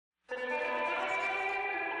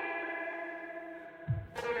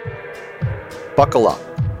Buckle up.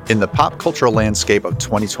 In the pop cultural landscape of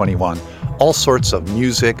 2021, all sorts of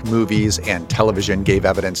music, movies, and television gave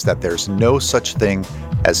evidence that there's no such thing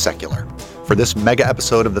as secular. For this mega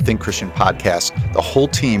episode of the Think Christian podcast, the whole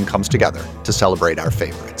team comes together to celebrate our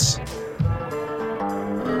favorites.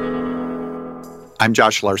 I'm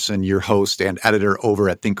Josh Larson, your host and editor over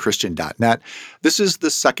at thinkchristian.net. This is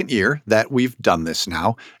the second year that we've done this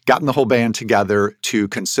now, gotten the whole band together to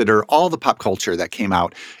consider all the pop culture that came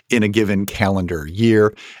out in a given calendar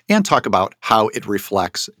year and talk about how it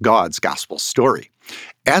reflects God's gospel story.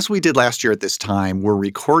 As we did last year at this time, we're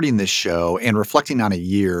recording this show and reflecting on a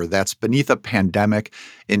year that's beneath a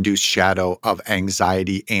pandemic-induced shadow of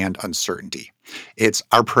anxiety and uncertainty. It's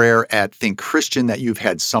our prayer at Think Christian that you've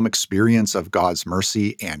had some experience of God's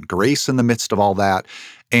mercy and grace in the midst of all that,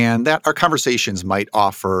 and that our conversations might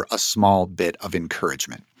offer a small bit of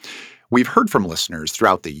encouragement. We've heard from listeners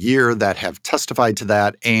throughout the year that have testified to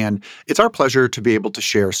that, and it's our pleasure to be able to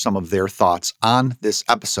share some of their thoughts on this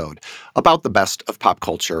episode about the best of pop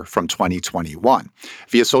culture from 2021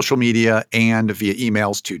 via social media and via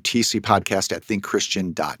emails to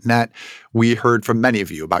tcpodcast@thinkchristian.net. We heard from many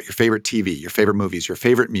of you about your favorite TV, your favorite movies, your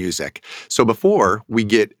favorite music. So before we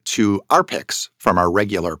get to our picks from our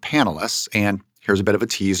regular panelists, and here's a bit of a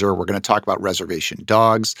teaser. We're going to talk about Reservation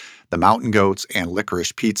Dogs, The Mountain Goats, and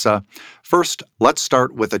Licorice Pizza. First, let's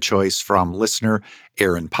start with a choice from listener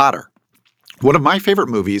Aaron Potter. One of my favorite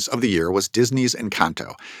movies of the year was Disney's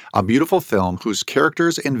Encanto, a beautiful film whose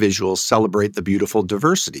characters and visuals celebrate the beautiful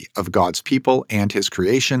diversity of God's people and his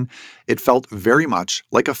creation. It felt very much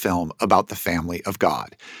like a film about the family of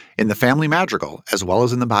God. In the family madrigal, as well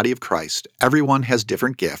as in the body of Christ, everyone has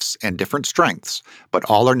different gifts and different strengths, but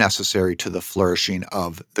all are necessary to the flourishing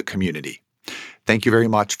of the community. Thank you very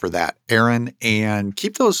much for that, Aaron, and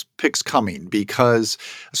keep those picks coming because,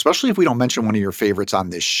 especially if we don't mention one of your favorites on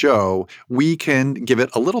this show, we can give it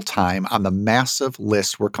a little time on the massive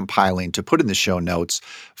list we're compiling to put in the show notes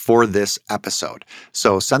for this episode.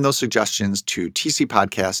 So send those suggestions to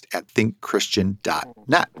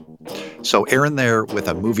tcpodcast@thinkchristian.net. So Aaron there with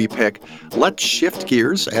a movie pick. Let's shift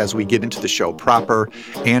gears as we get into the show proper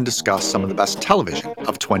and discuss some of the best television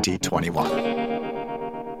of 2021.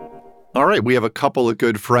 All right, we have a couple of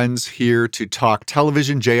good friends here to talk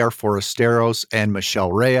television, J.R. Forasteros and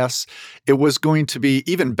Michelle Reyes. It was going to be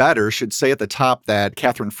even better, should say at the top, that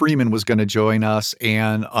Catherine Freeman was going to join us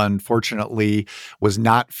and unfortunately was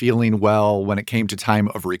not feeling well when it came to time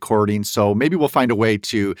of recording. So maybe we'll find a way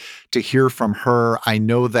to hear from her. I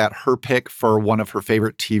know that her pick for one of her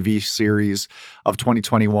favorite TV series of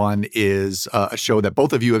 2021 is a show that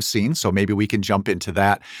both of you have seen. So maybe we can jump into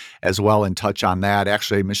that as well and touch on that.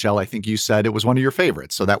 Actually, Michelle, I think you said it was one of your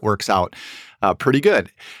favorites, so that works out pretty good.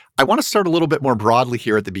 I want to start a little bit more broadly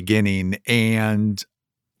here at the beginning and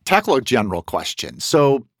tackle a general question.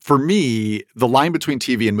 So for me, the line between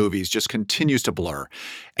TV and movies just continues to blur.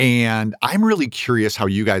 And I'm really curious how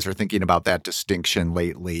you guys are thinking about that distinction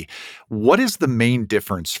lately. What is the main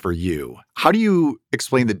difference for you? How do you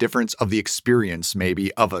explain the difference of the experience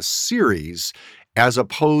maybe of a series as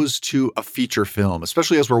opposed to a feature film,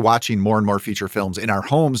 especially as we're watching more and more feature films in our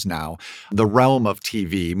homes now, the realm of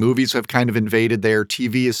TV. Movies have kind of invaded there.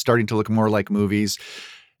 TV is starting to look more like movies.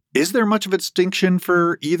 Is there much of a distinction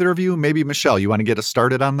for either of you? Maybe Michelle, you want to get us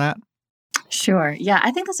started on that? Sure. Yeah,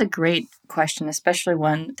 I think that's a great question, especially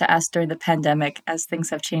one to ask during the pandemic as things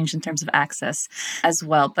have changed in terms of access as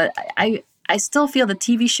well. But I still feel that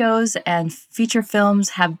TV shows and feature films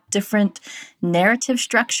have different narrative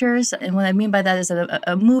structures. And what I mean by that is that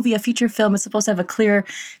a movie, a feature film, is supposed to have a clear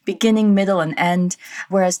beginning, middle, and end,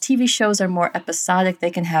 whereas TV shows are more episodic.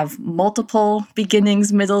 They can have multiple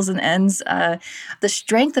beginnings, middles, and ends. The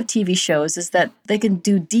strength of TV shows is that they can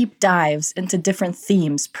do deep dives into different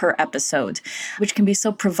themes per episode, which can be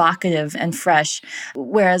so provocative and fresh.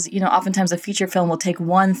 Whereas, oftentimes a feature film will take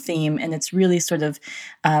one theme and it's really sort of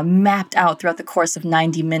mapped out throughout the course of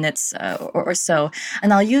 90 minutes or so.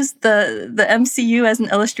 And I'll use the MCU as an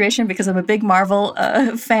illustration because I'm a big Marvel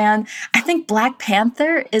fan. I think Black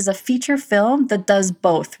Panther is a feature film that does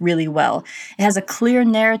both really well. It has a clear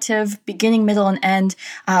narrative, beginning, middle, and end,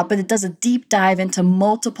 but it does a deep dive into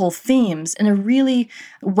multiple themes in a really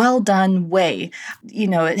well-done way.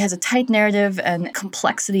 It has a tight narrative and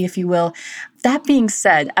complexity, if you will. That being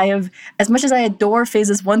said, I have, as much as I adore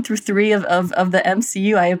phases 1 through 3 of the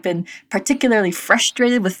MCU, I have been particularly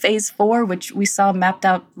frustrated with phase 4, which we saw mapped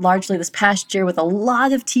out largely this past year with a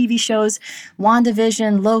lot of TV shows,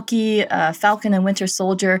 WandaVision, Loki, Falcon and Winter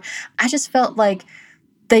Soldier. I just felt like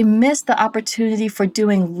they missed the opportunity for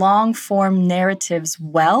doing long-form narratives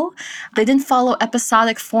well. They didn't follow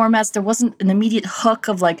episodic formats. There wasn't an immediate hook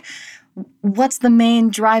of like, what's the main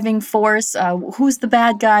driving force? Who's the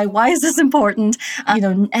bad guy? Why is this important?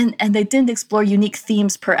 And they didn't explore unique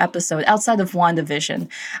themes per episode outside of WandaVision.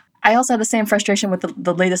 I also had the same frustration with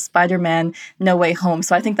the latest Spider-Man No Way Home.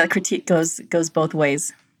 So I think that critique goes both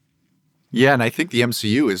ways. Yeah, and I think the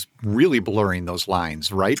MCU is really blurring those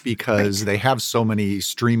lines, right? Because they have so many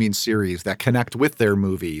streaming series that connect with their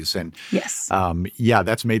movies. And yes,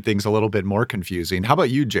 that's made things a little bit more confusing. How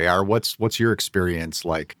about you, JR? What's your experience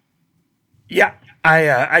like? Yeah,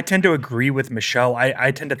 I tend to agree with Michelle.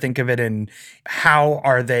 I tend to think of it in how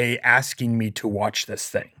are they asking me to watch this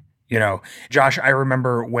thing? Josh, I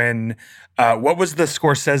remember when, what was the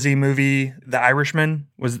Scorsese movie, The Irishman?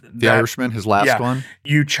 The Irishman, his last one?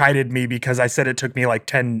 You chided me because I said it took me like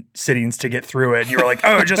 10 sittings to get through it. And you were like,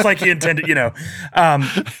 oh, just like he intended,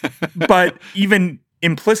 But even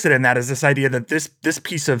implicit in that is this idea that this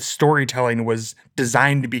piece of storytelling was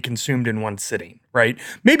designed to be consumed in one sitting, right?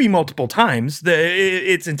 Maybe multiple times.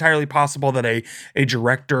 It's entirely possible that a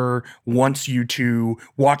director wants you to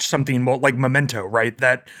watch something like Memento, right?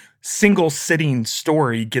 That single sitting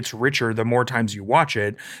story gets richer the more times you watch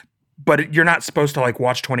it, but you're not supposed to like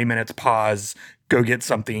watch 20 minutes, pause, go get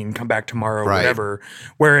something, come back tomorrow, right. Whatever.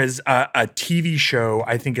 Whereas a TV show,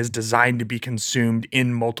 I think, is designed to be consumed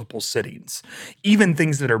in multiple sittings. Even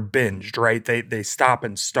things that are binged, right? They stop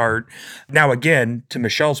and start. Now, again, to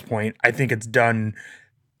Michelle's point, I think it's done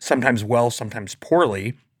sometimes well, sometimes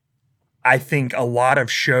poorly. I think a lot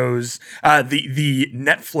of shows, the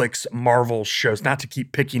Netflix Marvel shows, not to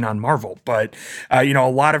keep picking on Marvel, but, a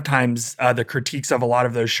lot of times the critiques of a lot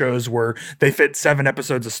of those shows were they fit 7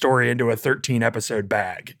 episodes of story into a 13 episode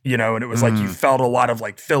bag, and it was like you felt a lot of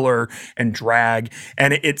like filler and drag.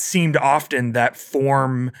 And it seemed often that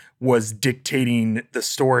form was dictating the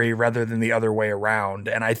story rather than the other way around.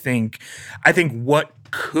 And I think what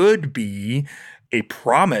could be a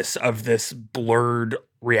promise of this blurred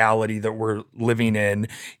reality that we're living in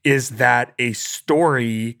is that a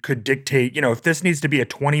story could dictate, if this needs to be a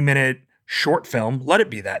 20-minute short film, let it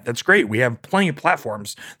be that. That's great. We have plenty of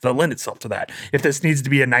platforms that lend itself to that. If this needs to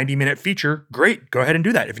be a 90-minute feature, great. Go ahead and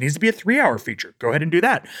do that. If it needs to be a 3-hour feature, go ahead and do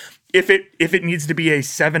that. If it needs to be a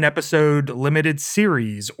 7-episode limited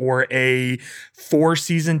series or a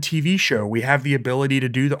 4-season TV show, we have the ability to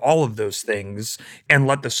do all of those things and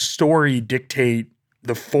let the story dictate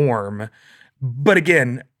the form. But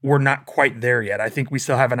again, we're not quite there yet. I think we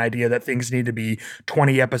still have an idea that things need to be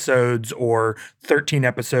 20 episodes or 13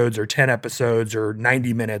 episodes or 10 episodes or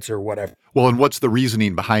 90 minutes or whatever. Well, and what's the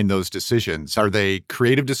reasoning behind those decisions? Are they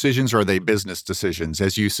creative decisions or are they business decisions,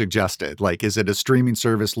 as you suggested? Like, is it a streaming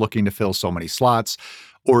service looking to fill so many slots,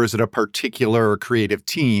 or is it a particular creative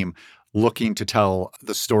team looking to tell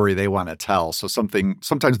the story they want to tell? So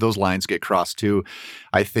sometimes those lines get crossed too.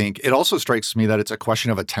 I think it also strikes me that it's a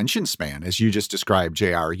question of attention span, as you just described,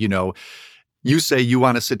 JR. You say you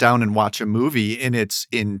want to sit down and watch a movie in its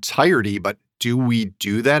entirety, but do we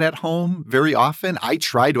do that at home very often? I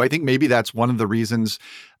try to. I think maybe that's one of the reasons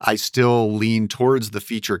I still lean towards the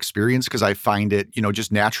feature experience, because I find it,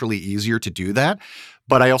 just naturally easier to do that.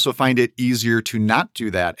 But I also find it easier to not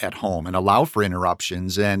do that at home and allow for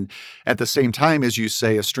interruptions. And at the same time, as you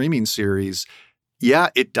say, a streaming series, yeah,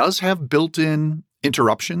 it does have built-in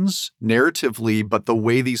interruptions narratively, but the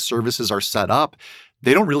way these services are set up,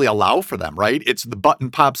 they don't really allow for them, right? It's the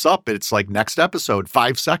button pops up. It's like next episode,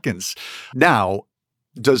 5 seconds. Now,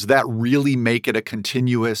 does that really make it a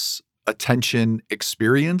continuous attention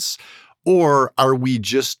experience? Or are we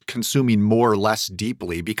just consuming more or less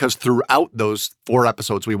deeply? Because throughout those 4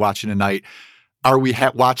 episodes we watch in a night, are we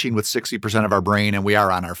watching with 60% of our brain and we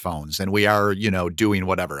are on our phones and we are, doing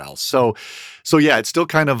whatever else? So yeah, it's still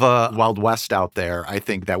kind of a Wild West out there, I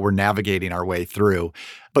think, that we're navigating our way through.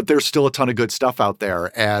 But there's still a ton of good stuff out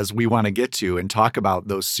there as we want to get to and talk about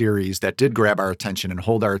those series that did grab our attention and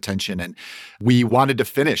hold our attention. And we wanted to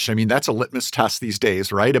finish. I mean, that's a litmus test these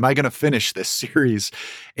days, right? Am I going to finish this series?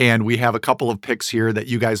 And we have a couple of picks here that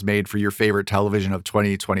you guys made for your favorite television of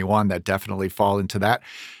 2021 that definitely fall into that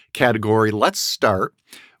category. Let's start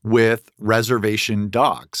with Reservation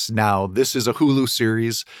Dogs. Now, this is a Hulu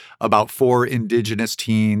series about 4 indigenous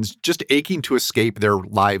teens just aching to escape their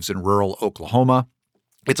lives in rural Oklahoma.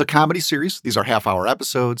 It's a comedy series. These are half-hour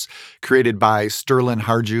episodes created by Sterling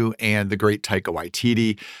Harjo and the great Taika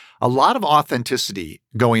Waititi. A lot of authenticity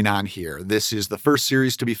going on here. This is the first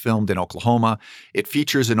series to be filmed in Oklahoma. It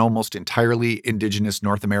features an almost entirely indigenous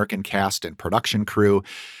North American cast and production crew.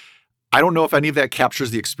 I don't know if any of that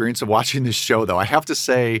captures the experience of watching this show, though. I have to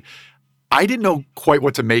say, I didn't know quite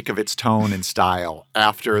what to make of its tone and style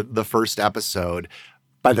after the first episode.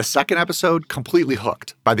 By the second episode, completely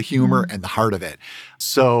hooked by the humor and the heart of it.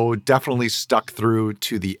 So definitely stuck through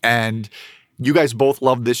to the end. You guys both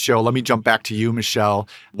loved this show. Let me jump back to you, Michelle.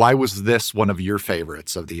 Why was this one of your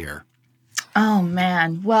favorites of the year? Oh,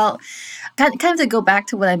 man. Well, kind of to go back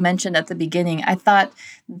to what I mentioned at the beginning, I thought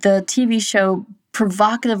the TV show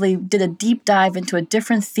provocatively did a deep dive into a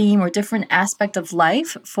different theme or different aspect of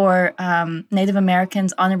life for Native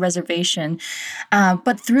Americans on a reservation.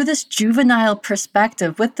 But through this juvenile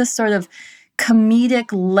perspective, with this sort of comedic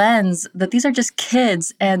lens that these are just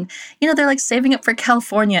kids and, they're like saving up for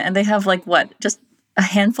California and they have like just a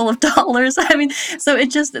handful of dollars. I mean, so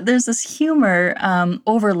there's this humor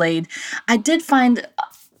overlaid. I did find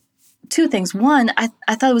two things. One, I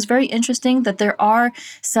thought it was very interesting that there are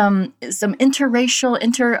some interracial,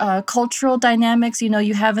 intercultural dynamics.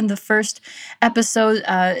 You have in the first episode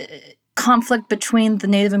conflict between the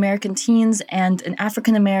Native American teens and an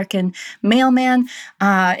African American mailman.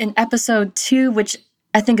 In episode 2, which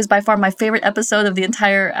I think is by far my favorite episode of the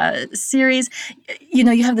entire series,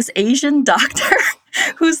 you have this Asian doctor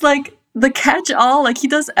who's like the catch-all, like he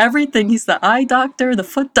does everything. He's the eye doctor, the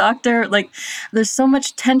foot doctor. Like there's so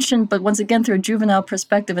much tension, but once again through a juvenile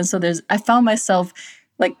perspective. And so I found myself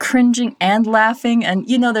like cringing and laughing. And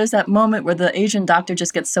there's that moment where the Asian doctor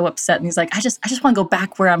just gets so upset and he's like, I just want to go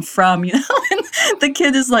back where I'm from, And the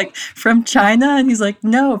kid is like, from China, and he's like,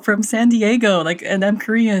 no, from San Diego, like, and I'm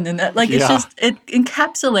Korean, and it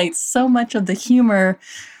encapsulates so much of the humor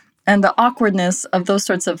and the awkwardness of those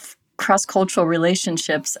sorts of cross-cultural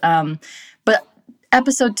relationships. But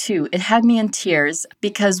episode 2, it had me in tears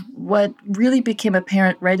because what really became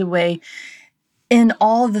apparent right away in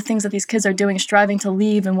all of the things that these kids are doing, striving to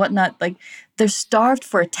leave and whatnot, like they're starved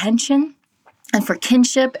for attention and for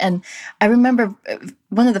kinship. And I remember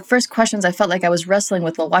one of the first questions I felt like I was wrestling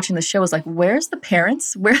with while watching the show was like, where's the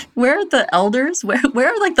parents? Where are the elders? Where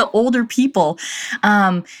are like the older people?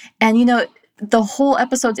 And the whole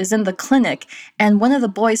episode is in the clinic, and one of the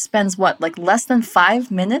boys spends less than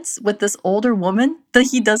 5 minutes with this older woman that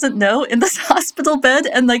he doesn't know in this hospital bed,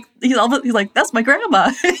 and like he's like, that's my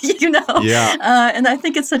grandma, Yeah. And I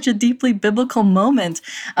think it's such a deeply biblical moment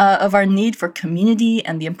of our need for community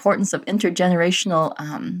and the importance of intergenerational,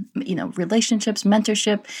 relationships,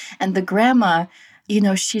 mentorship, and the grandma.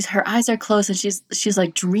 Her eyes are closed and she's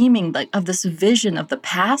like dreaming like of this vision of the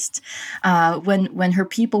past when her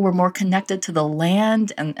people were more connected to the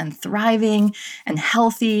land and thriving and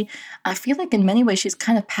healthy. I feel like in many ways she's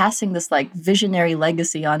kind of passing this like visionary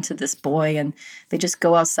legacy onto this boy, and they just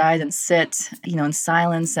go outside and sit, in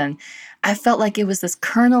silence. And I felt like it was this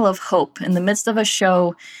kernel of hope in the midst of a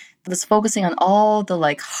show that's focusing on all the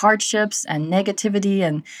like hardships and negativity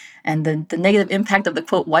and the negative impact of the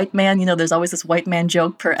quote white man. There's always this white man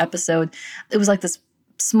joke per episode. It was like this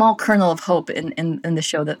small kernel of hope in the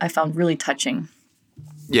show that I found really touching.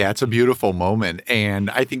 Yeah, it's a beautiful moment, and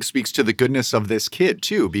I think speaks to the goodness of this kid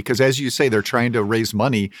too, because as you say, they're trying to raise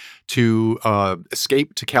money to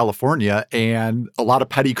escape to California, and a lot of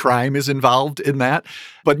petty crime is involved in that.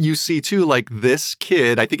 But you see too, like this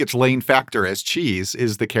kid, I think it's Lane Factor as Cheese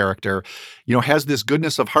is the character, has this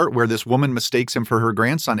goodness of heart where this woman mistakes him for her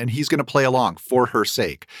grandson, and he's going to play along for her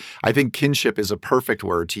sake. I think kinship is a perfect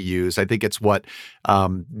word to use. I think it's what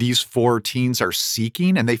these 4 teens are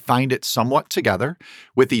seeking, and they find it somewhat together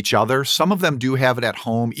with each other. Some of them do have it at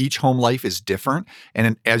home. Each home life is different.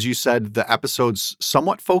 And as you said, the episodes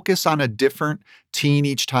somewhat focus on a different teen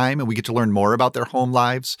each time, and we get to learn more about their home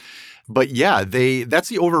lives. But yeah, that's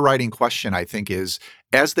the overriding question, I think, is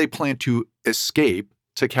as they plan to escape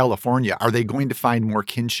to California, are they going to find more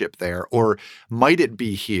kinship there? Or might it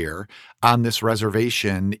be here on this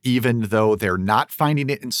reservation, even though they're not finding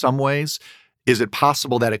it in some ways? Is it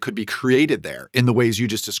possible that it could be created there in the ways you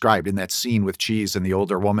just described in that scene with Cheese and the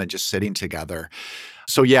older woman just sitting together?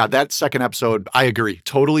 So yeah, that second episode, I agree.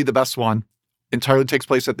 Totally the best one. Entirely takes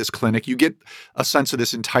place at this clinic. You get a sense of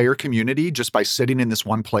this entire community just by sitting in this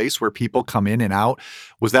one place where people come in and out.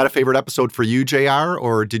 Was that a favorite episode for you, JR,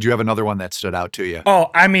 or did you have another one that stood out to you? Oh,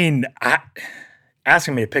 I mean,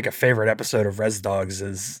 asking me to pick a favorite episode of Res Dogs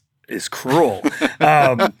is cruel.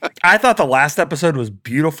 I thought the last episode was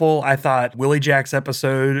beautiful. I thought Willie Jack's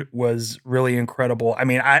episode was really incredible. I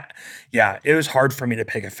mean, it was hard for me to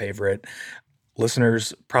pick a favorite.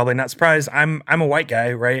 Listeners probably not surprised. I'm a white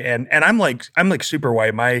guy, right? And I'm like super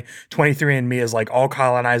white. My 23andMe is like all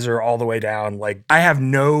colonizer all the way down. Like I have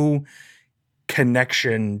no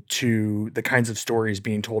connection to the kinds of stories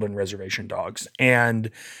being told in Reservation Dogs. And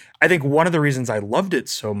I think one of the reasons I loved it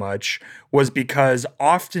so much was because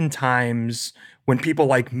oftentimes when people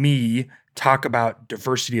like me talk about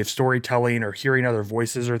diversity of storytelling or hearing other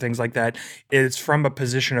voices or things like that, it's from a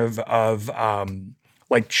position of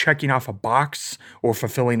like checking off a box or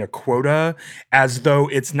fulfilling a quota, as though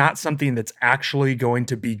it's not something that's actually going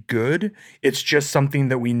to be good. It's just something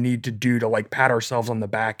that we need to do to like pat ourselves on the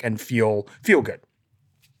back and feel good.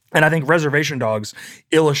 And I think Reservation Dogs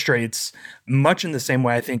illustrates, much in the same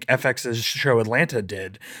way I think FX's show Atlanta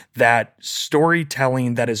did, that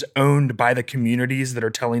storytelling that is owned by the communities that are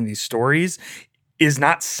telling these stories is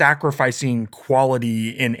not sacrificing quality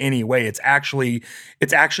in any way. It's actually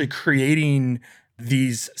creating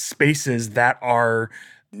these spaces that are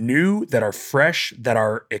new, that are fresh, that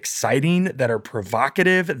are exciting, that are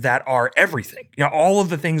provocative, that are everything. You know, all of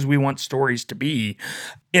the things we want stories to be,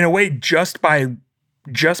 in a way, just by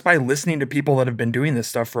listening to people that have been doing this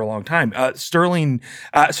stuff for a long time. Sterling,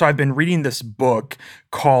 so I've been reading this book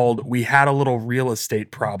called We Had a Little Real Estate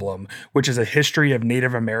Problem, which is a history of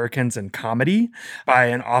Native Americans in comedy by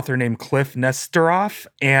an author named Cliff Nesteroff.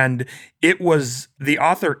 And the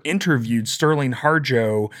author interviewed Sterling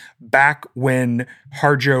Harjo back when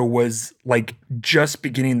Harjo was like just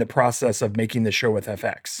beginning the process of making the show with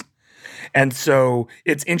FX. And so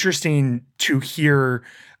it's interesting to hear,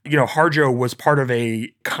 you know, Harjo was part of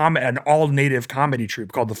an all-native comedy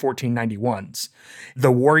troupe called the 1491s.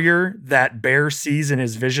 The warrior that Bear sees in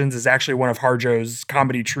his visions is actually one of Harjo's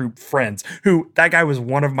comedy troupe friends, that guy was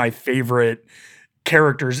one of my favorite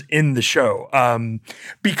characters in the show,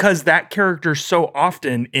 because that character so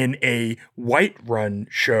often in a white-run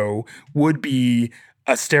show would be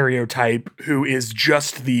a stereotype who is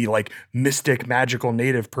just the like mystic, magical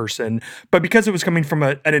native person. But because it was coming from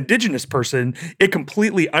an indigenous person, it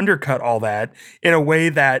completely undercut all that in a way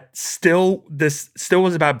that still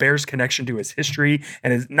was about Bear's connection to his history,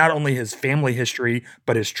 and not only his family history,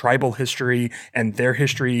 but his tribal history and their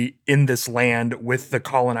history in this land with the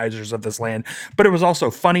colonizers of this land. But it was also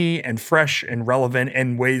funny and fresh and relevant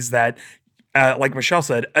in ways that, like Michelle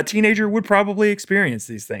said, a teenager would probably experience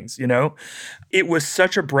these things, you know? It was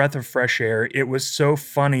such a breath of fresh air. It was so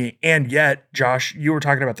funny. And yet, Josh, you were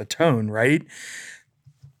talking about the tone, right?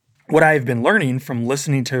 What I've been learning from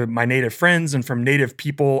listening to my Native friends and from Native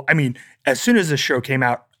people, I mean, as soon as this show came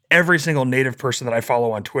out, every single Native person that I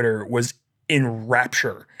follow on Twitter was in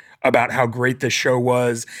rapture about how great this show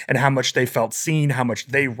was and how much they felt seen, how much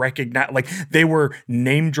they recognized, like they were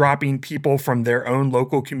name dropping people from their own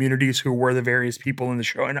local communities who were the various people in the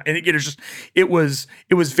show. And it was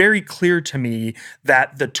very clear to me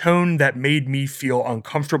that the tone that made me feel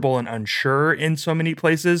uncomfortable and unsure in so many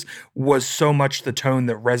places was so much the tone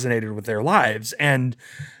that resonated with their lives. And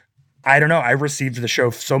I don't know, I received the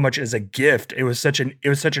show so much as a gift. It was such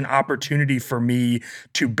an opportunity for me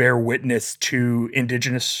to bear witness to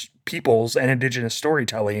Indigenous peoples and Indigenous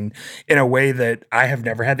storytelling in a way that I have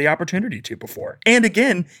never had the opportunity to before. And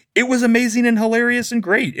again, it was amazing and hilarious and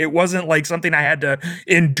great. It wasn't like something I had to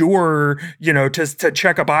endure, you know, to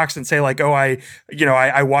check a box and say like, oh,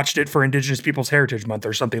 I watched it for Indigenous Peoples Heritage Month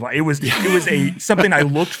or something like. It was something I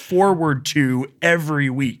looked forward to every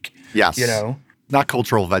week. Yes. You know? Not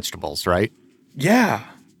cultural vegetables, right? Yeah.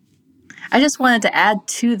 I just wanted to add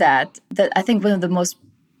to that I think one of the most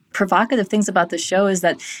provocative things about the show is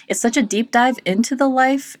that it's such a deep dive into the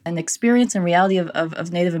life and experience and reality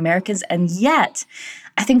of Native Americans. And yet,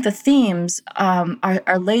 I think the themes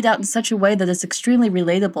are laid out in such a way that it's extremely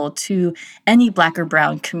relatable to any Black or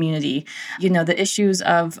Brown community. You know, the issues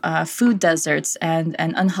of food deserts and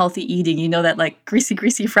unhealthy eating, you know, that like greasy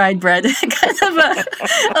fried bread kind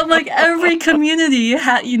of like every community,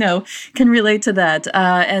 can relate to that.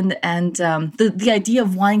 And the idea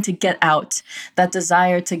of wanting to get out, that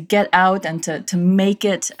desire to get out and to make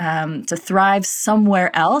it, to thrive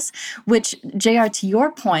somewhere else, which, JR, to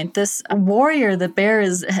your point, this warrior that Bear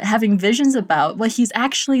is having visions about, what he's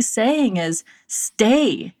actually saying is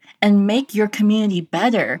stay and make your community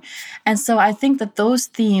better. And so I think that those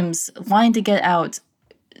themes, wanting to get out,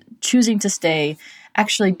 choosing to stay,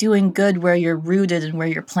 actually doing good where you're rooted and where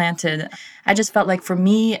you're planted. I just felt like for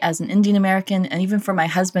me as an Indian American, and even for my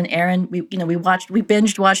husband Aaron, we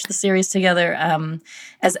binge watched the series together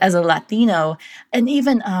as a Latino, and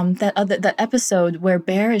even that episode where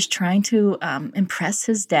Bear is trying to impress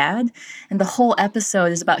his dad, and the whole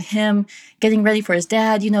episode is about him getting ready for his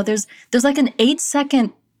dad. You know, there's like an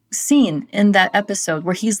 8-second scene in that episode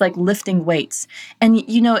where he's like lifting weights. And,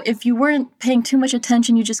 you know, if you weren't paying too much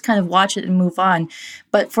attention, you just kind of watch it and move on.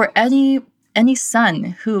 But for any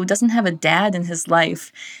son who doesn't have a dad in his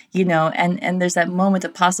life, you know, and there's that moment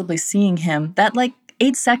of possibly seeing him, that like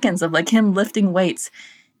 8 seconds of like him lifting weights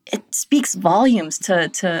it speaks volumes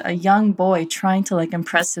to a young boy trying to like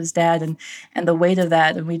impress his dad, and the weight of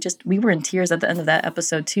that. And we were in tears at the end of that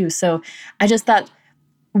episode too. So I just thought,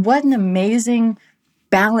 what an amazing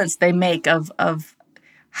balance they make of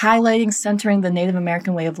highlighting, centering the Native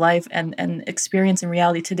American way of life and experience in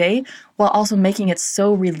reality today, while also making it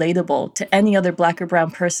so relatable to any other Black or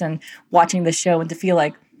brown person watching the show, and to feel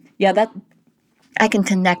like, yeah, that I can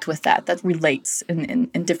connect with that. That relates in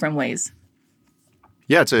different ways.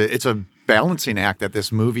 Yeah, it's a balancing act that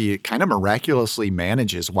this movie kind of miraculously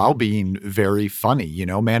manages while being very funny,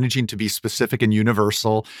 managing to be specific and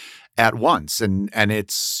universal at once. And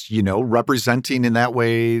it's, representing in that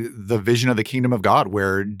way the vision of the kingdom of God,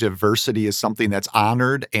 where diversity is something that's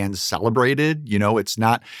honored and celebrated. It's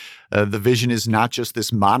not the vision is not just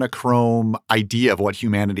this monochrome idea of what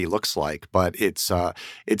humanity looks like, but it's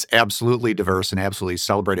absolutely diverse and absolutely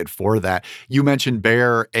celebrated for that. You mentioned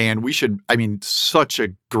Bear, and such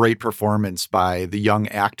a great performance by the young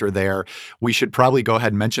actor there. We should probably go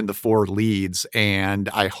ahead and mention the 4 leads, and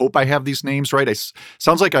I hope I have these names right.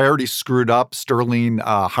 Sounds like I already screwed up. Sterling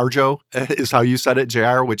Harjo is how you said it,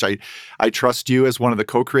 JR, which I trust you as one of the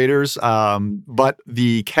co-creators. But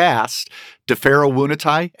the cast, DeFaro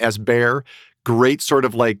Wunatai as Bear, great sort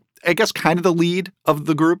of like, I guess, kind of the leader of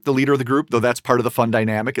the group, though that's part of the fun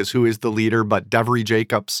dynamic is who is the leader. But Devery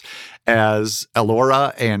Jacobs as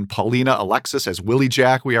Elora and Paulina Alexis as Willie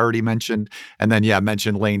Jack, we already mentioned. And then,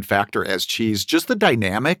 mentioned Lane Factor as Cheese. Just the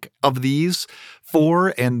dynamic of these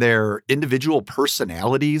 4 and their individual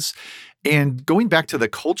personalities. And going back to the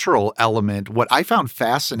cultural element, what I found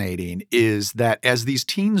fascinating is that as these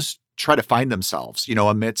teens try to find themselves,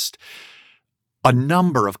 amidst a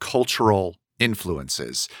number of cultural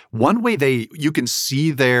influences, one way you can see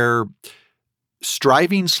their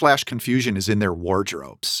striving/confusion is in their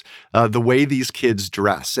wardrobes, the way these kids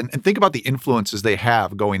dress. And think about the influences they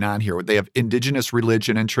have going on here. They have indigenous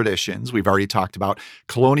religion and traditions. We've already talked about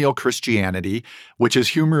colonial Christianity, which is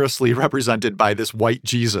humorously represented by this white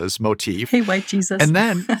Jesus motif. Hey, white Jesus. And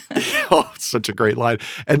then, such a great line.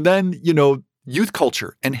 And then, youth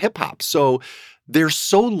culture and hip hop. So they're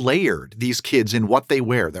so layered, these kids, in what they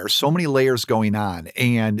wear. There are so many layers going on.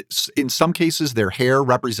 And in some cases, their hair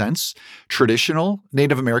represents traditional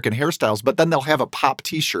Native American hairstyles, but then they'll have a pop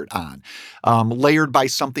T-shirt on, layered by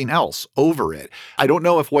something else over it. I don't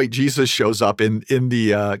know if White Jesus shows up in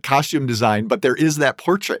the costume design, but there is that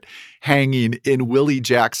portrait hanging in Willie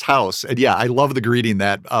Jack's house. And I love the greeting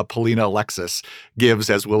that Paulina Alexis gives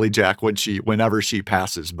as Willie Jack whenever she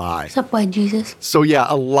passes by. What's up, White Jesus? So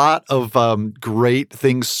a lot of great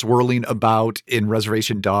things swirling about in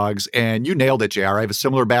Reservation Dogs. And you nailed it, JR. I have a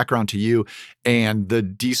similar background to you. And the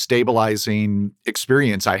destabilizing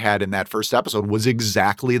experience I had in that first episode was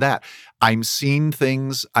exactly that. I'm seeing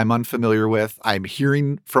things I'm unfamiliar with. I'm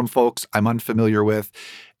hearing from folks I'm unfamiliar with.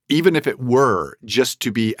 Even if it were just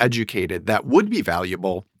to be educated, that would be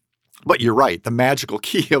valuable. But you're right. The magical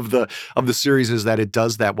key of the series is that it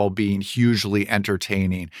does that while being hugely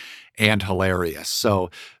entertaining and hilarious. So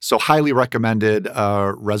highly recommended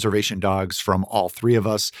Reservation Dogs from all 3 of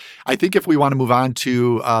us. I think if we want to move on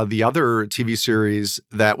to the other TV series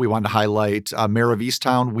that we wanted to highlight, Mare of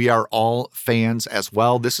Easttown, we are all fans as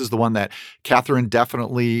well. This is the one that Catherine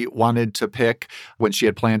definitely wanted to pick when she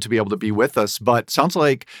had planned to be able to be with us. But sounds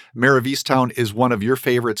like Mare of Easttown is one of your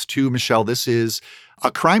favorites too, Michelle. This is a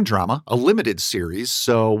crime drama, a limited series.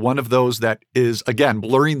 So one of those that is, again,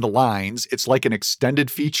 blurring the lines. It's like an extended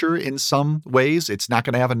feature in some ways. It's not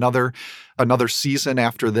going to have another season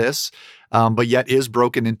after this, but yet is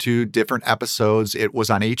broken into different episodes. It was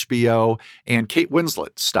on HBO, and Kate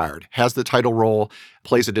Winslet starred, has the title role,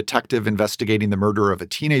 plays a detective investigating the murder of a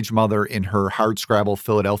teenage mother in her hardscrabble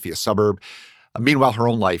Philadelphia suburb. Meanwhile, her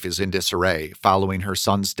own life is in disarray following her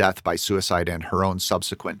son's death by suicide and her own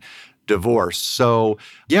subsequent divorce. So,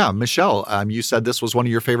 Michelle, you said this was one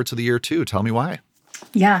of your favorites of the year too. Tell me why.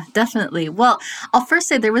 Yeah, definitely. Well, I'll first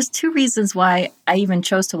say there was 2 reasons why I even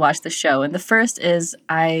chose to watch the show. And the first is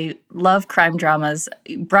I love crime dramas.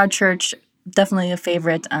 Broadchurch, definitely a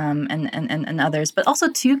favorite, and others. But also,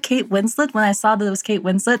 too, Kate Winslet. When I saw that it was Kate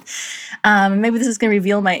Winslet, maybe this is going to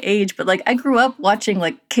reveal my age, but I grew up watching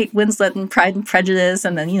Kate Winslet and Pride and Prejudice,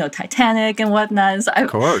 and then Titanic and whatnot. So of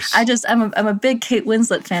course, I'm a big Kate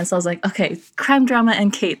Winslet fan. So I was like, okay, crime drama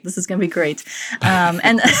and Kate, this is going to be great.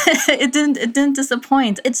 And it didn't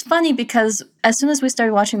disappoint. It's funny because as soon as we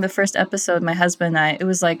started watching the first episode, my husband and I, it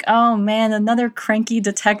was like, oh man, another cranky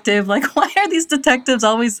detective. Why are these detectives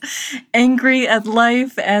always angry at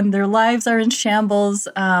life and their lives are in shambles?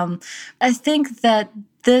 I think that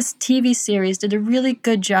this TV series did a really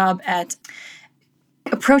good job at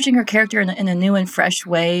approaching her character in a new and fresh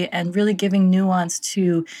way and really giving nuance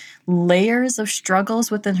to layers of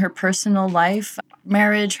struggles within her personal life,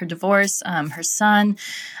 marriage, her divorce, her son,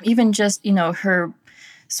 even just, her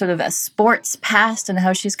sort of a sports past and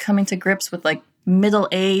how she's coming to grips with like middle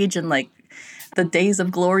age and like the days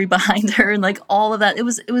of glory behind her and like all of that. It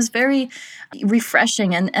was very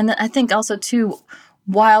refreshing. And I think also too,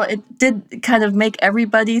 while it did kind of make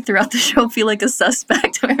everybody throughout the show feel like a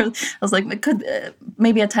suspect, I was like, it could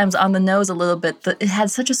maybe at times on the nose a little bit. It had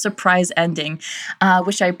such a surprise ending,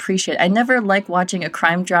 which I appreciate. I never like watching a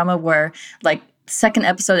crime drama where like second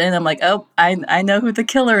episode in, I'm like, oh, I know who the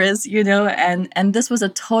killer is, and this was a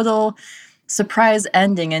total surprise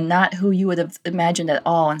ending and not who you would have imagined at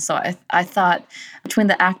all. And so I thought between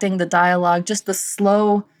the acting, the dialogue, just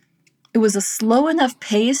it was a slow enough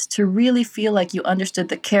pace to really feel like you understood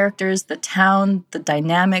the characters, the town, the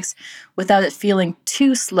dynamics, without it feeling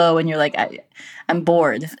too slow and you're like, I'm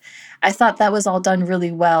bored. I thought that was all done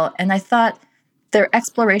really well. And I thought their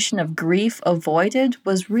exploration of grief avoided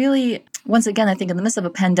was really, once again, I think in the midst of a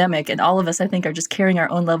pandemic, and all of us, I think, are just carrying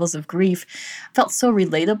our own levels of grief, felt so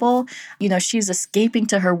relatable. She's escaping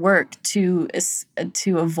to her work to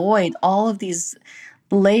avoid all of these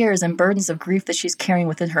layers and burdens of grief that she's carrying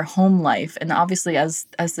within her home life. And obviously, as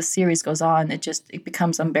the series goes on, it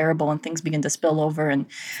becomes unbearable and things begin to spill over,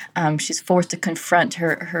 and she's forced to confront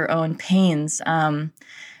her own pains.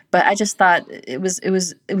 But I just thought it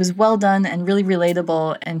was well done and really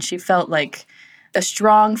relatable, and she felt like a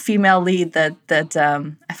strong female lead that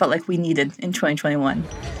I felt like we needed in 2021.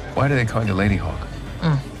 Why do they call you Lady Hawk?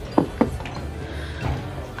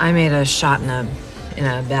 I made a shot in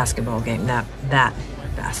a basketball game. That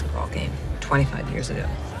basketball game 25 years ago.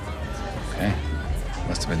 Okay.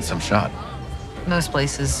 Must have been some shot. Most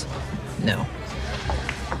places, no.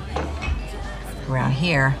 Around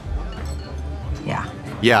here, yeah.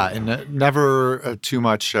 Yeah, and never too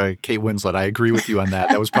much Kate Winslet. I agree with you on that.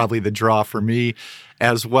 That was probably the draw for me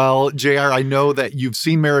as well. JR, I know that you've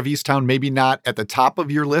seen Mare of Easttown, maybe not at the top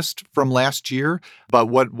of your list from last year, but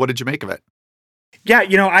what did you make of it? Yeah,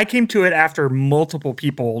 I came to it after multiple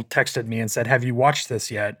people texted me and said, have you watched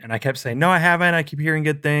this yet? And I kept saying, no, I haven't. I keep hearing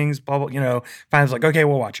good things, blah, blah, Finally, I was like, okay,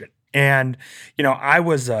 we'll watch it. And, I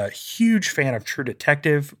was a huge fan of True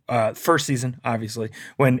Detective, first season, obviously,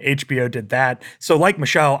 when HBO did that. So like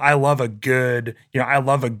Michelle, I love a good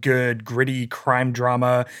gritty crime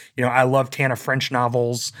drama. I love Tana French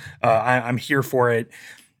novels. I'm here for it.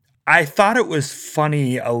 I thought it was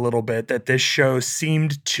funny a little bit that this show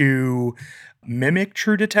seemed to mimic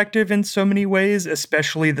True Detective in so many ways,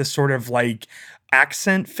 especially the sort of like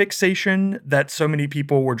accent fixation that so many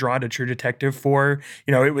people were drawn to True Detective for.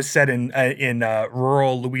 It was set in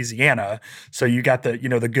rural Louisiana, so you got the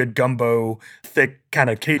the good gumbo, thick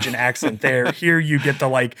kind of Cajun accent there. Here you get the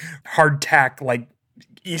like hardtack like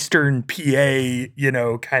Eastern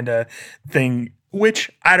PA, kind of thing.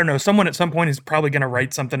 Which I don't know. Someone at some point is probably going to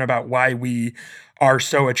write something about why we are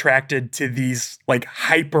so attracted to these like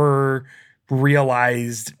hyper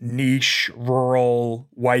realized niche rural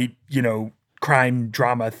white crime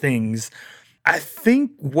drama things. I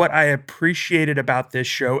think what I appreciated about this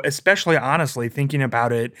show, especially honestly thinking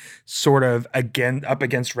about it sort of again up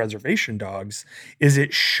against Reservation Dogs, is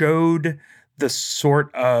it showed the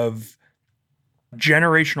sort of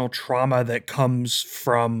generational trauma that comes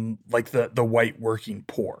from like the white working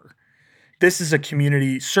poor. This is a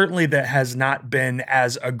community certainly that has not been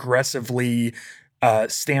as aggressively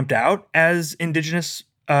stamped out as Indigenous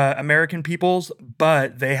American peoples,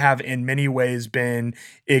 but they have in many ways been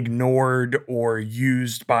ignored or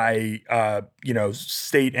used by,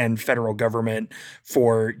 state and federal government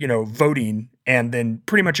for, voting, and then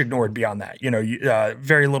pretty much ignored beyond that.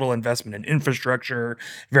 Very little investment in infrastructure,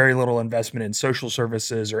 very little investment in social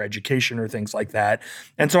services or education or things like that.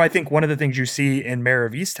 And so I think one of the things you see in Mare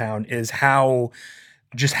of Easttown is how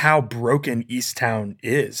broken Easttown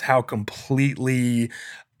is, how completely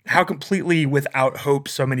without hope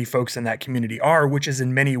so many folks in that community are, which is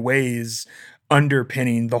in many ways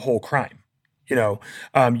underpinning the whole crime.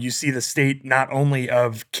 You see the state not only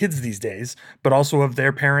of kids these days, but also of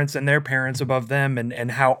their parents and their parents above them,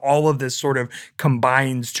 and how all of this sort of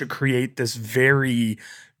combines to create this very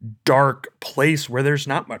dark place where there's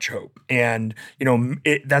not much hope. And,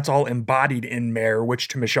 that's all embodied in Mare, which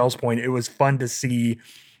to Michelle's point, it was fun to see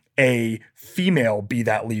a female be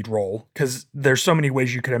that lead role, because there's so many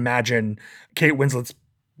ways you could imagine Kate Winslet's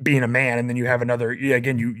being a man, and then you have another,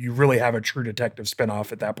 again, you really have a True Detective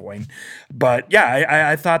spinoff at that point. But yeah,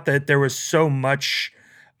 I thought that there was so much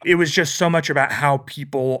It was just so much about how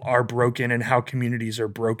people are broken and how communities are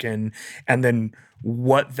broken, and then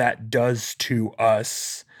what that does to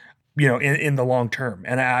us, in the long term.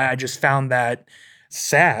 And I just found that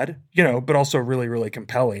sad, but also really, really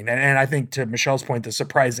compelling. And I think, to Michelle's point, the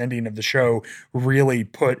surprise ending of the show really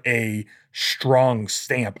put a strong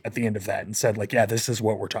stamp at the end of that and said, like, yeah, this is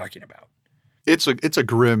what we're talking about. It's a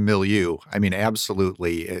grim milieu. I mean,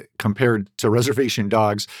 absolutely. Compared to Reservation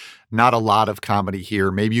Dogs, not a lot of comedy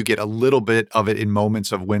here. Maybe you get a little bit of it in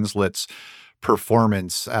moments of Winslet's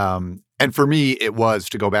performance. And for me, it was,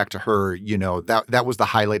 to go back to her, that was the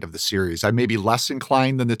highlight of the series. I may be less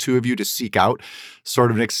inclined than the two of you to seek out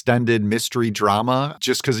sort of an extended mystery drama,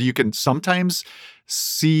 just because you can sometimes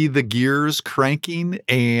see the gears cranking.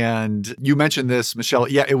 And you mentioned this, Michelle.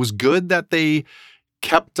 Yeah, it was good that they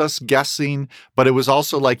kept us guessing, but it was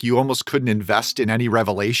also like you almost couldn't invest in any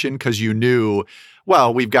revelation because you knew,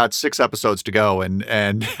 well, we've got 6 episodes to go,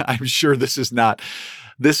 and I'm sure this is not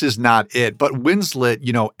it. But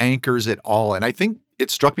Winslet, anchors it all. And I think it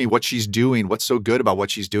struck me what she's doing, what's so good about what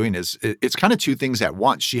she's doing is it's kind of two things at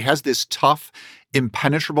once. She has this tough,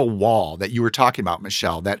 impenetrable wall that you were talking about,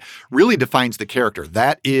 Michelle, that really defines the character.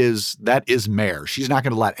 That is Mare. She's not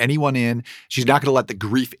going to let anyone in. She's not going to let the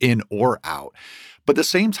grief in or out. But at the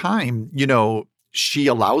same time, she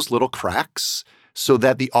allows little cracks so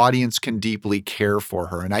that the audience can deeply care for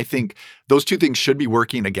her. And I think those two things should be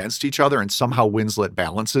working against each other, and somehow Winslet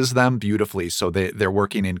balances them beautifully, so they're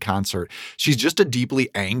working in concert. She's just a deeply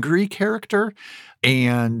angry character.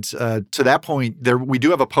 And to that point, we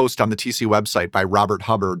do have a post on the TC website by Robert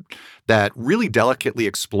Hubbard that really delicately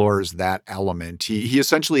explores that element. He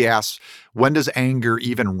essentially asks, when does anger,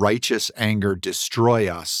 even righteous anger, destroy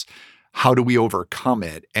us? How do we overcome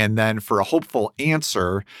it? And then for a hopeful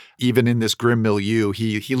answer, even in this grim milieu,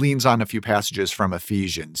 he leans on a few passages from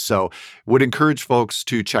Ephesians. So would encourage folks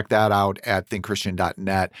to check that out at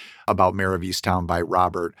thinkchristian.net about Mare of Easttown by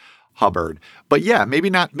Robert Hubbard. But yeah, maybe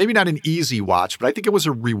not an easy watch, but I think it was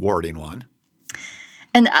a rewarding one.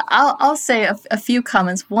 And I'll say a few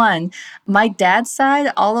comments. One, my dad's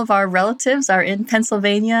side, all of our relatives are in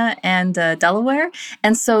Pennsylvania and Delaware.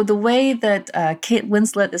 And so the way that Kate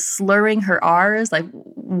Winslet is slurring her R's, like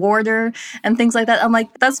Warder and things like that, I'm like,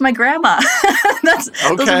 that's my grandma.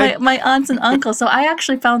 Those are my aunts and uncles. So I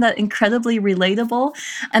actually found that incredibly relatable.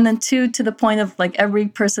 And then 2, to the point of like every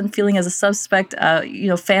person feeling as a suspect,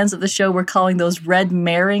 fans of the show were calling those red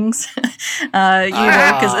marings,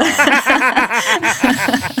 because...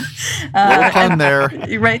 Little pun there.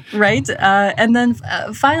 Right. And then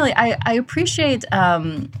finally, I appreciate,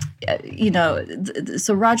 so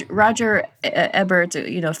Roger Ebert,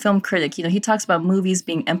 film critic, he talks about movies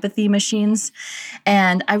being empathy machines.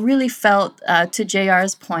 And I really felt, to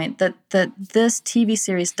JR's point, that this TV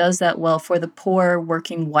series does that well for the poor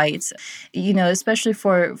working whites, especially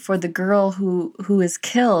for the girl who is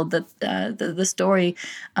killed, that the story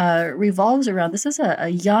revolves around. This is a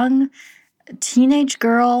young teenage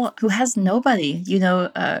girl who has nobody,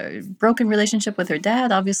 broken relationship with her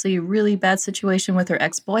dad, obviously really bad situation with her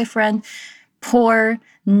ex-boyfriend, poor,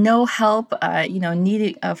 no help,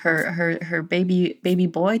 needing of her baby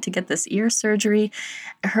boy to get this ear surgery,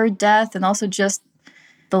 her death, and also just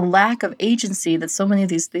the lack of agency that so many of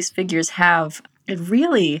these figures have. It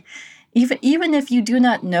really, even if you do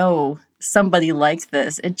not know somebody like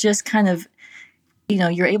this, it just kind of,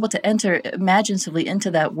 you're able to enter imaginatively into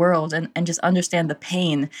that world and just understand the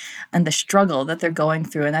pain and the struggle that they're going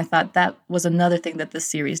through. And I thought that was another thing that this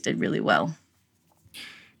series did really well.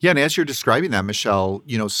 Yeah, and as you're describing that, Michelle,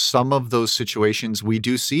 some of those situations we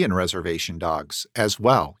do see in Reservation Dogs as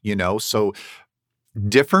well, so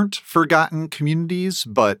different forgotten communities,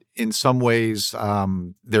 but in some ways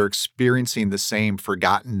they're experiencing the same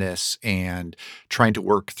forgottenness and trying to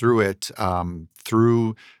work through it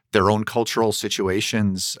through their own cultural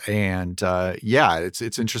situations. And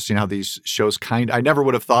it's interesting how these shows I never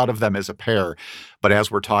would have thought of them as a pair, but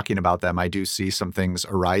as we're talking about them, I do see some things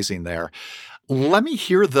arising there. Let me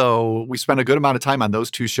hear, though, we spent a good amount of time on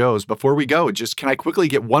those two shows. Before we go, can I quickly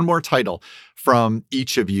get one more title from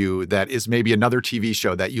each of you that is maybe another TV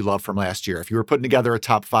show that you love from last year? If you were putting together a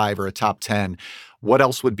top 5 or a top 10, what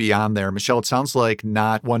else would be on there? Michelle, it sounds like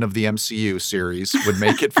not one of the MCU series would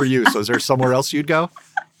make it for you. So is there somewhere else you'd go?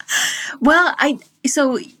 Well,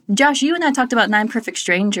 so Josh, you and I talked about Nine Perfect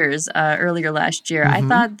Strangers earlier last year. I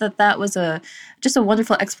thought that was just a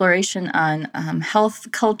wonderful exploration on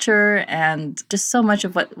health culture and just so much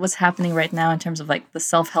of what's happening right now in terms of like the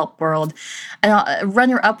self-help world. And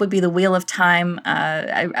runner-up would be The Wheel of Time.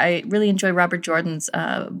 I really enjoy Robert Jordan's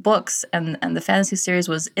books, and the fantasy series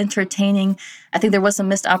was entertaining. I think there was some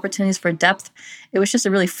missed opportunities for depth. It was just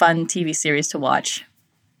a really fun TV series to watch.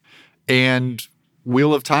 And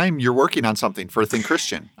Wheel of Time, you're working on something for Think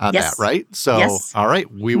Christian on that, right? So, yes. All right,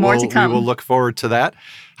 we will look forward to that.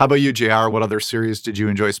 How about you, JR? What other series did you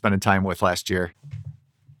enjoy spending time with last year?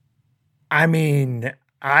 I mean,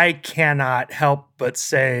 I cannot help but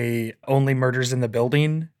say Only Murders in the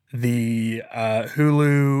Building, the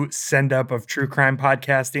Hulu send-up of true crime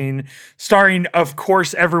podcasting, starring, of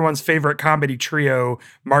course, everyone's favorite comedy trio,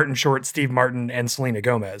 Martin Short, Steve Martin, and Selena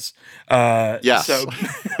Gomez. Yes. So,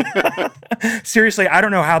 seriously, I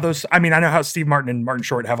don't know how I know how Steve Martin and Martin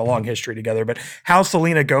Short have a long history together, but how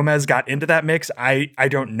Selena Gomez got into that mix, I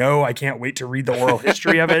don't know. I can't wait to read the oral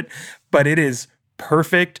history of it, but it is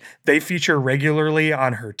perfect. They feature regularly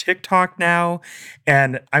on her TikTok now.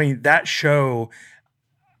 And I mean, that show,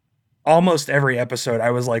 almost every episode, I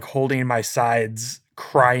was like holding my sides,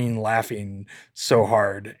 crying, laughing so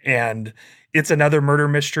hard. And it's another murder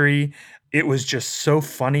mystery. It was just so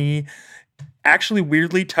funny. Actually,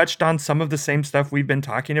 weirdly touched on some of the same stuff we've been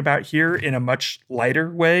talking about here in a much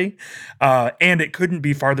lighter way. And it couldn't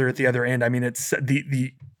be farther at the other end. I mean, it's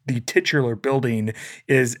the titular building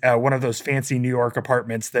is one of those fancy New York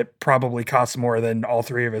apartments that probably costs more than all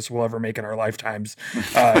three of us will ever make in our lifetimes,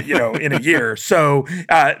 in a year. So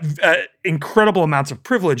incredible amounts of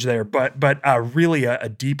privilege there, but really a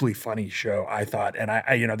deeply funny show, I thought. And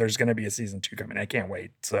I there's going to be a season 2 coming. I can't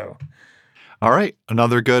wait. So, all right,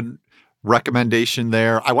 another good recommendation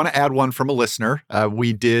there. I want to add one from a listener.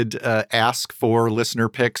 We did ask for listener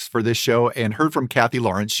picks for this show and heard from Kathy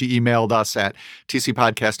Lawrence. She emailed us at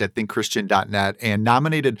tcpodcast@thinkchristian.net and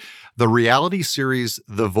nominated the reality series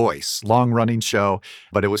The Voice, long-running show,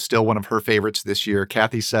 but it was still one of her favorites this year.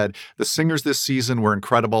 Kathy said, the singers this season were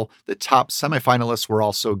incredible. The top semifinalists were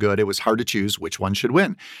also good. It was hard to choose which one should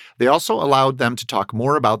win. They also allowed them to talk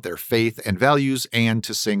more about their faith and values and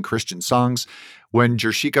to sing Christian songs. When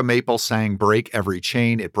Jershika Maple sang Break Every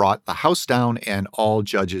Chain, it brought the house down and all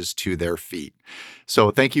judges to their feet.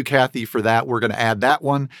 So thank you, Kathy, for that. We're going to add that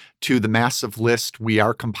one to the massive list we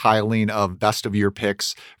are compiling of best of year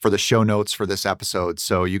picks for the show notes for this episode.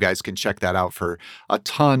 So you guys can check that out for a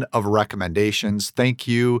ton of recommendations. Thank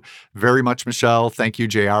you very much, Michelle. Thank you,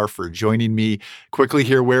 JR, for joining me. Quickly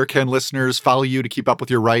here, where can listeners follow you to keep up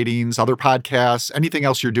with your writings, other podcasts, anything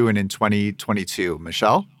else you're doing in 2022?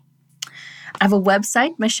 Michelle? I have a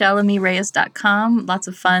website, michelleamireyes.com. Lots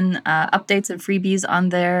of fun updates and freebies on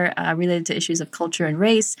there related to issues of culture and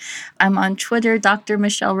race. I'm on Twitter, Dr.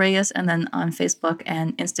 Michelle Reyes, and then on Facebook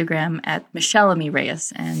and Instagram at Michelle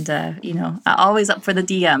Reyes. And, always up for the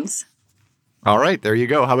DMs. All right, there you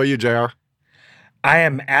go. How about you, JR? I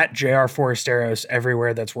am at JR Forasteros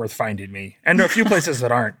everywhere that's worth finding me. And a few places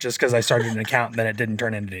that aren't, just because I started an account and then it didn't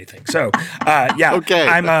turn into anything. So,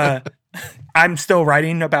 okay. I'm still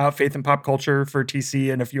writing about faith and pop culture for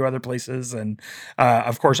TC and a few other places. And,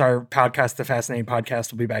 of course, our podcast, The Fascinating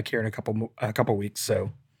Podcast, will be back here in a couple weeks.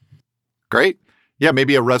 So great. Yeah,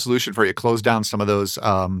 maybe a resolution for you. Close down some of those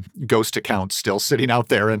ghost accounts still sitting out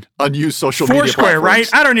there and unused social media Foursquare,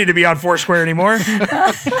 platforms. Right? I don't need to be on Foursquare anymore.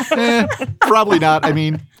 Probably not. I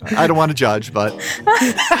mean, I don't want to judge, but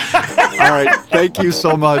all right. Thank you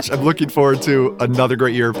so much. I'm looking forward to another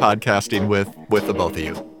great year of podcasting with the both of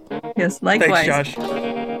you. Yes, likewise. Thanks,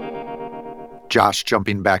 Josh. Josh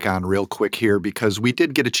jumping back on real quick here because we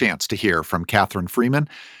did get a chance to hear from Catherine Freeman.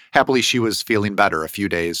 Happily, she was feeling better a few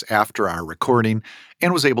days after our recording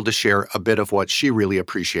and was able to share a bit of what she really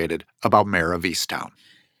appreciated about Mare of Easttown.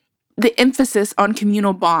 The emphasis on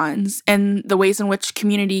communal bonds and the ways in which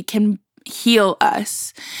community can heal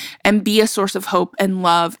us and be a source of hope and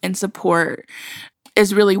love and support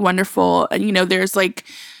is really wonderful. And, there's like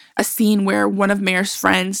a scene where one of Mare's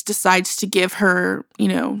friends decides to give her,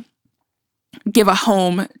 give a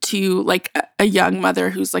home to like a young mother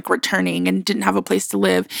who's like returning and didn't have a place to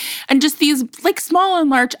live. And just these like small and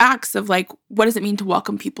large acts of like, what does it mean to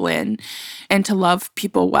welcome people in and to love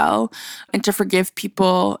people well and to forgive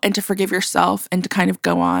people and to forgive yourself and to kind of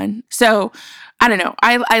go on. So I don't know.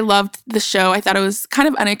 I loved the show. I thought it was kind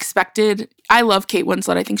of unexpected. I love Kate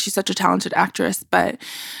Winslet. I think she's such a talented actress, but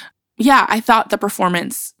yeah, I thought the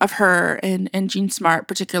performance of her and Jean Smart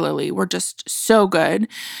particularly were just so good.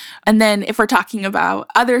 And then if we're talking about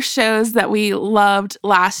other shows that we loved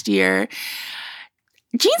last year,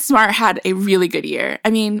 Jean Smart had a really good year. I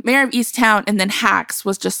mean, Mayor of Easttown and then Hacks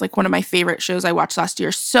was just like one of my favorite shows I watched last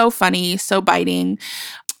year. So funny, so biting.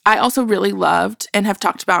 I also really loved and have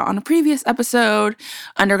talked about on a previous episode,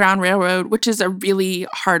 Underground Railroad, which is a really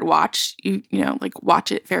hard watch. You know, like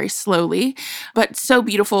watch it very slowly, but so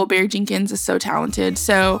beautiful. Barry Jenkins is so talented.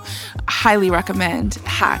 So highly recommend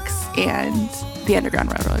Hacks and the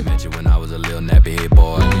Underground Railroad. Met you when I was a little nappy head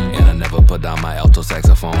boy, and I never put down my alto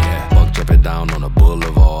saxophone. Buck jumping down on the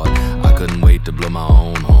boulevard. I couldn't wait to blow my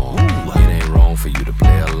own horn. It ain't wrong for you to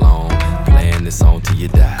play along, playing this song till you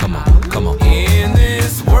die. Come on, come on. In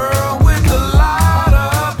this world with a lot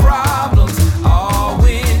of problems, all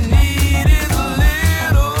we need is a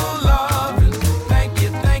little love. Thank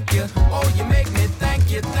you, oh you make me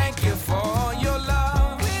thank you for your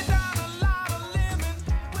love. We done a lot of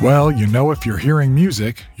living. Well, you know, if you're hearing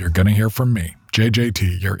music, you're going to hear from me,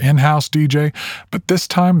 JJT, your in-house DJ, but this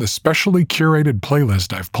time the specially curated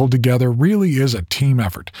playlist I've pulled together really is a team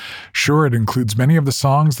effort. Sure, it includes many of the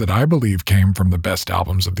songs that I believe came from the best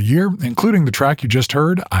albums of the year, including the track you just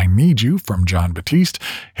heard, I Need You, from Jon Batiste.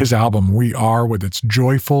 His album We Are, with its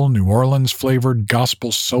joyful, New Orleans-flavored,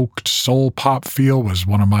 gospel-soaked soul pop feel, was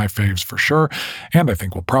one of my faves for sure, and I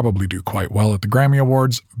think will probably do quite well at the Grammy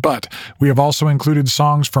Awards. But we have also included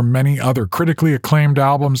songs from many other critically acclaimed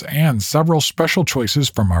albums and several special choices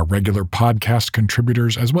from our regular podcast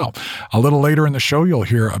contributors as well. A little later in the show, you'll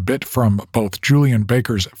hear a bit from both Julian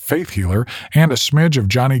Baker's Faith Healer and a smidge of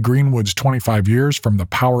Johnny Greenwood's 25 Years from the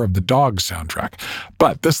Power of the Dog soundtrack.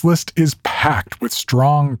 But this list is packed with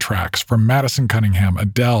strong tracks from Madison Cunningham,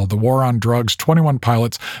 Adele, The War on Drugs, 21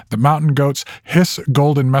 Pilots, The Mountain Goats, Hiss,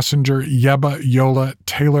 Golden Messenger, Yebba, Yola,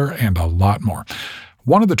 Taylor, and a lot more.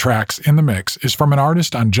 One of the tracks in the mix is from an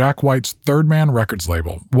artist on Jack White's Third Man Records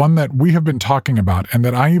label, one that we have been talking about and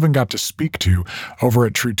that I even got to speak to over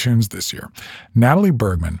at True Tunes this year. Natalie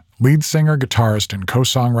Bergman, lead singer, guitarist, and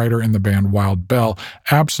co-songwriter in the band Wild Bell,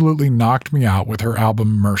 absolutely knocked me out with her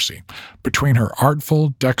album Mercy. Between her artful,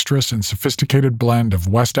 dexterous, and sophisticated blend of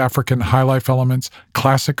West African highlife elements,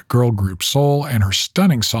 classic girl group soul, and her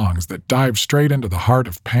stunning songs that dive straight into the heart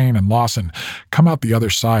of pain and loss and come out the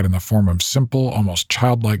other side in the form of simple, almost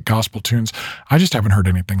childlike gospel tunes, I just haven't heard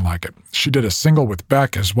anything like it. She did a single with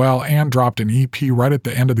Beck as well and dropped an EP right at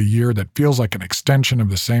the end of the year that feels like an extension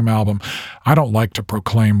of the same album. I don't like to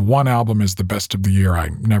proclaim one album is the best of the year. I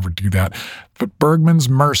never do that. But Bergman's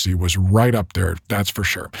Mercy was right up there, that's for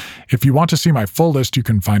sure. If you want to see my full list, you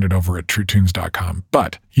can find it over at truetunes.com.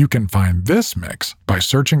 But you can find this mix by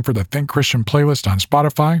searching for the Think Christian playlist on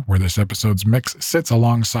Spotify, where this episode's mix sits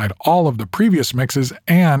alongside all of the previous mixes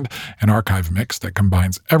and an archive mix that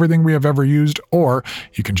combines everything we have ever used, or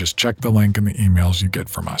you can just check the link in the emails you get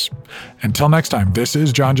from us. Until next time, this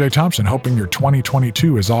is John J. Thompson, hoping your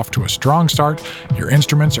 2022 is off to a strong start, your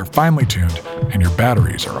instruments are finely tuned, and your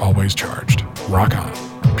batteries are always charged. Rock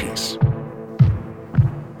on. Peace.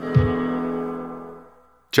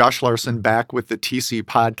 Josh Larsen back with the TC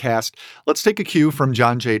podcast. Let's take a cue from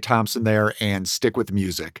John J. Thompson there and stick with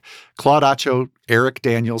music. Claude Acho, Eric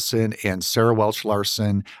Danielson, and Sarah Welch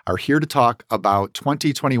Larsen are here to talk about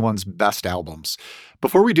 2021's best albums.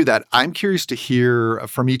 Before we do that, I'm curious to hear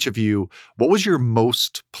from each of you, what was your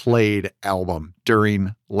most played album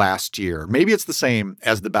during last year? Maybe it's the same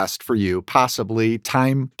as the best for you. Possibly.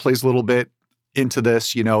 Time plays a little bit into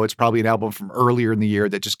this. You know, it's probably an album from earlier in the year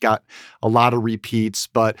that just got a lot of repeats.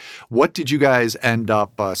 But what did you guys end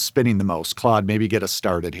up spinning the most? Claude, maybe get us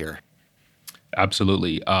started here.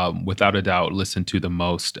 Absolutely. Without a doubt, listen to the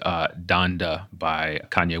most Donda by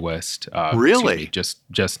Kanye West. Really?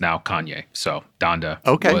 Just now Kanye. So Donda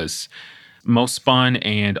was most spun,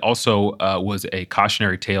 and also was a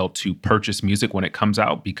cautionary tale to purchase music when it comes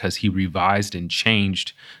out, because he revised and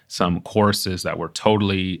changed some choruses that were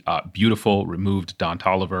totally beautiful, removed Don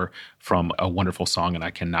Toliver from a wonderful song, and I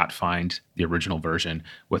cannot find the original version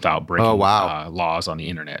without breaking laws on the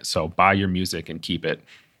internet. So buy your music and keep it.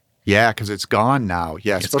 Yeah, because it's gone now.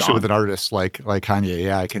 Yeah, especially with an artist like Kanye.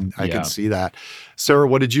 Yeah, I can see that. Sarah,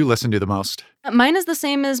 what did you listen to the most? Mine is the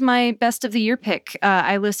same as my best of the year pick.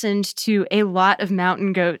 I listened to a lot of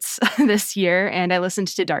Mountain Goats this year, and I listened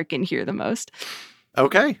to Dark in Here the most.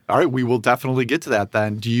 Okay. All right. We will definitely get to that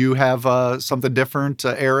then. Do you have something different,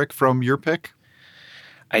 Eric, from your pick?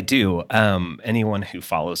 I do. Anyone who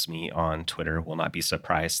follows me on Twitter will not be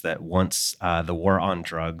surprised that once The War on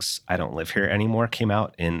Drugs, I Don't Live Here Anymore came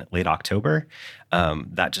out in late October,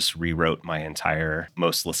 that just rewrote my entire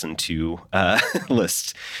most listened to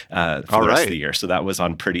list for the rest of the year. So that was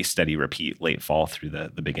on pretty steady repeat late fall through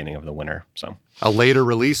the beginning of the winter. So a later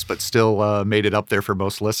release, but still made it up there for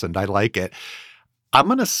most listened. I like it. I'm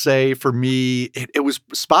going to say for me, it was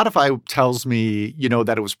Spotify tells me,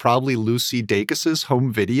 that it was probably Lucy Dacus's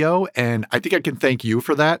home video. And I think I can thank you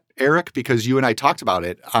for that, Eric, because you and I talked about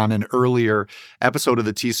it on an earlier episode of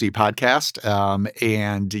the TC podcast.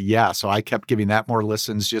 And yeah, so I kept giving that more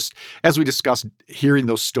listens just as we discussed hearing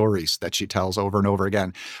those stories that she tells over and over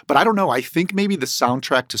again. But I don't know. I think maybe the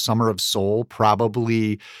soundtrack to Summer of Soul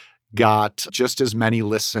probably got just as many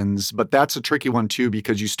listens, but that's a tricky one too,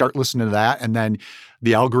 because you start listening to that and then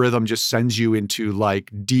the algorithm just sends you into like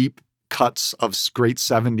deep cuts of great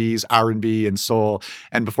 70s R&B and soul.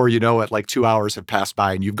 And before you know it, like 2 hours have passed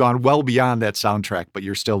by and you've gone well beyond that soundtrack, but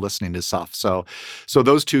you're still listening to stuff. So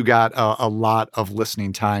those two got a lot of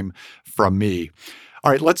listening time from me.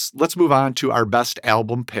 All right, let's move on to our best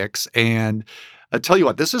album picks. And I'll tell you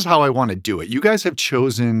what, this is how I want to do it. You guys have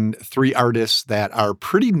chosen 3 artists that are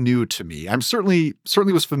pretty new to me. I'm certainly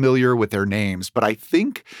was familiar with their names, but I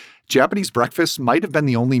think Japanese Breakfast might have been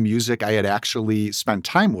the only music I had actually spent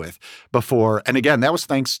time with before. And again, that was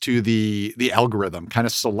thanks to the algorithm kind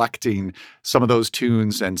of selecting some of those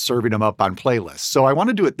tunes and serving them up on playlists. So I want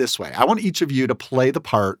to do it this way. I want each of you to play the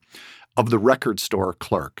part of the record store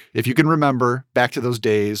clerk. If you can remember back to those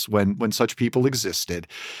days when such people existed,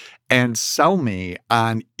 and sell me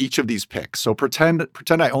on each of these picks. So pretend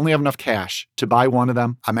I only have enough cash to buy one of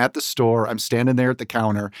them. I'm at the store. I'm standing there at the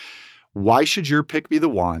counter. Why should your pick be the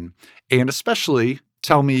one? And especially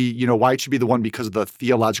tell me, why it should be the one because of the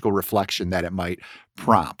theological reflection that it might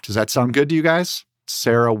prompt. Does that sound good to you guys?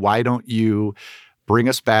 Sarah, why don't you bring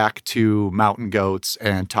us back to Mountain Goats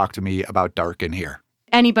and talk to me about Dark in Here?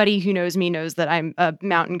 Anybody who knows me knows that I'm a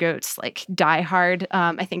Mountain Goats diehard.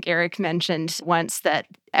 I think Eric mentioned once that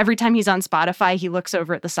every time he's on Spotify, he looks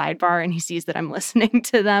over at the sidebar and he sees that I'm listening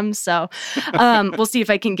to them. So we'll see if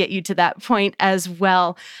I can get you to that point as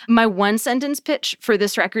well. My one sentence pitch for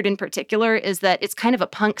this record in particular is that it's kind of a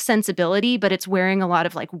punk sensibility, but it's wearing a lot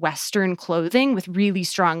of Western clothing with really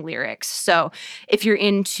strong lyrics. So if you're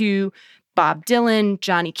into Bob Dylan,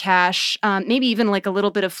 Johnny Cash, maybe even a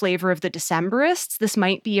little bit of flavor of the Decemberists, this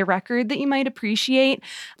might be a record that you might appreciate.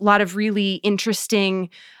 A lot of really interesting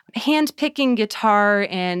hand-picking guitar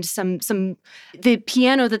and the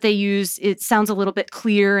piano that they use, it sounds a little bit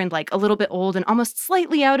clear and a little bit old and almost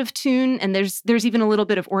slightly out of tune. And there's even a little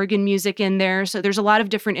bit of organ music in there. So there's a lot of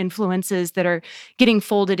different influences that are getting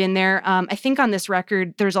folded in there. I think on this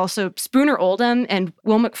record, there's also Spooner Oldham and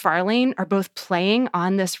Will McFarlane are both playing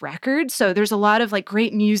on this record. So there's a lot of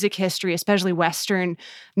great music history, especially Western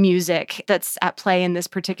music that's at play in this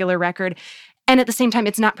particular record. And at the same time,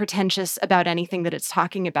 it's not pretentious about anything that it's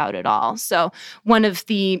talking about at all. So one of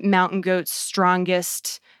the Mountain Goats'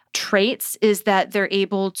 strongest traits is that they're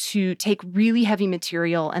able to take really heavy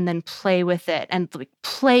material and then play with it and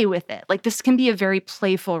play with it. This can be a very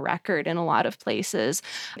playful record in a lot of places.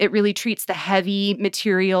 It really treats the heavy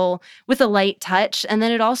material with a light touch. And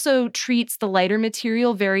then it also treats the lighter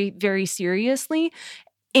material very, very seriously.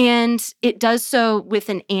 And it does so with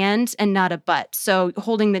an and not a but. So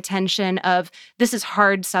holding the tension of this is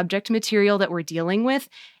hard subject material that we're dealing with,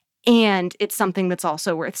 and it's something that's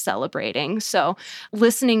also worth celebrating. So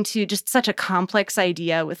listening to just such a complex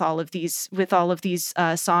idea with all of these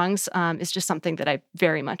songs is just something that I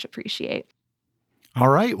very much appreciate. All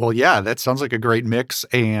right. Well, yeah, that sounds like a great mix.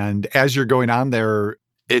 And as you're going on there,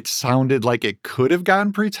 it sounded like it could have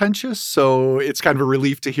gotten pretentious. So it's kind of a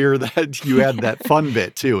relief to hear that you had that fun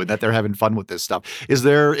bit too, and that they're having fun with this stuff. Is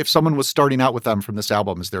there, if someone was starting out with them from this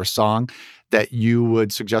album, is there a song that you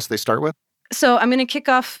would suggest they start with? So I'm going to kick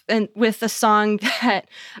off with a song that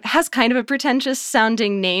has kind of a pretentious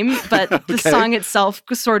sounding name, but okay. The song itself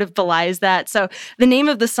sort of belies that. So the name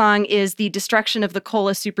of the song is The Destruction of the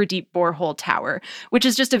Kola Super Deep Borehole Tower, which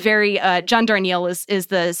is just a very, John Darnielle is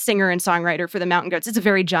the singer and songwriter for the Mountain Goats. It's a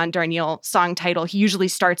very John Darnielle song title. He usually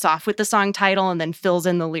starts off with the song title and then fills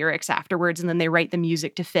in the lyrics afterwards, and then they write the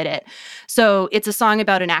music to fit it. So it's a song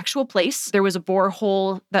about an actual place. There was a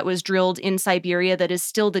borehole that was drilled in Siberia that is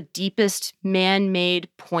still the deepest man-made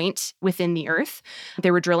point within the earth. They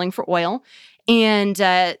were drilling for oil, and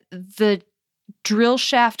the drill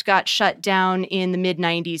shaft got shut down in the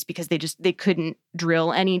mid-90s because they couldn't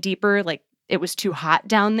drill any deeper. It was too hot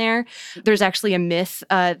down there. There's actually a myth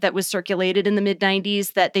that was circulated in the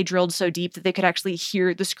mid-90s that they drilled so deep that they could actually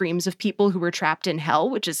hear the screams of people who were trapped in hell,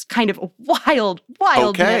 which is kind of a wild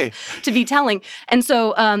myth to be telling. And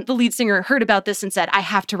so the lead singer heard about this and said, I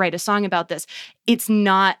have to write a song about this. it's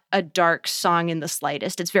not a dark song in the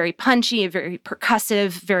slightest. It's very punchy, very percussive,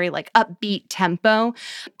 very like upbeat tempo,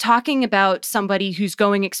 talking about somebody who's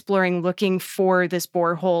going exploring, looking for this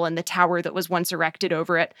borehole and the tower that was once erected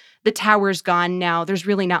over it. The tower's gone now. There's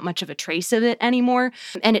really not much of a trace of it anymore.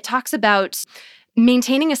 And it talks about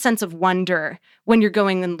maintaining a sense of wonder when you're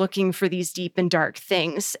going and looking for these deep and dark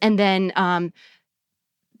things. And then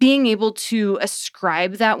being able to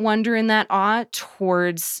ascribe that wonder and that awe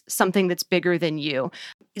towards something that's bigger than you.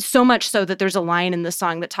 So much so that there's a line in the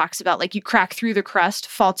song that talks about like you crack through the crust,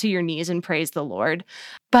 fall to your knees and praise the Lord.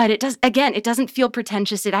 But it doesn't feel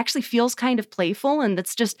pretentious. It actually feels kind of playful. And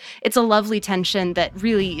it's a lovely tension that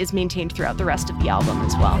really is maintained throughout the rest of the album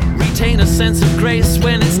as well. Retain a sense of grace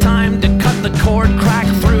when it's time to cut the cord, crack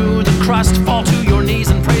through the crust, fall to your knees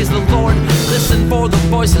and praise the Lord. Listen for the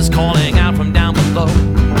voices calling out from down below.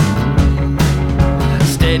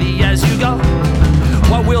 Steady as you go.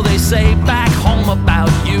 What will they say back home about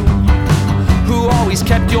you? Who always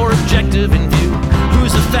kept your objective in view?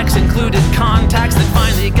 Whose effects included contacts that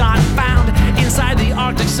finally got found inside the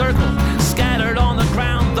Arctic Circle, scattered on the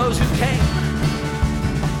ground. Those who came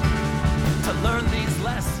to learn these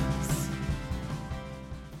lessons.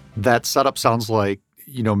 That setup sounds like,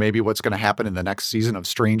 maybe what's going to happen in the next season of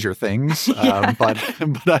Stranger Things. But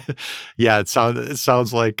it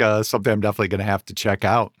sounds like something I'm definitely going to have to check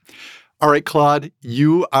out. All right, Claude,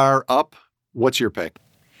 you are up. What's your pick?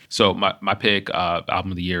 So my pick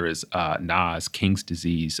album of the year is Nas, King's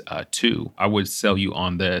Disease 2. I would sell you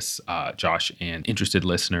on this, Josh, and interested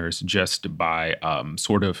listeners, just by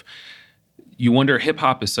sort of, you wonder,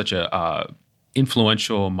 hip-hop is such a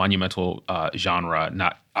influential, monumental genre,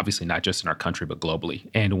 obviously not just in our country, but globally.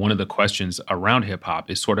 And one of the questions around hip hop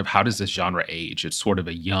is sort of, how does this genre age? It's sort of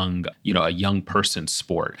a young person's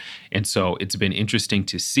sport. And so it's been interesting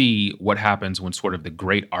to see what happens when sort of the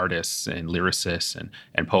great artists and lyricists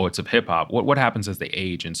and poets of hip hop, what happens as they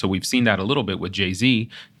age. And so we've seen that a little bit with Jay-Z,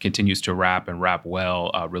 continues to rap and rap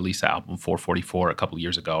well, released the album 444 a couple of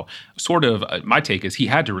years ago. Sort of, my take is he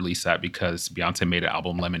had to release that because Beyonce made an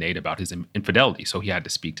album, Lemonade, about his infidelity. So he had to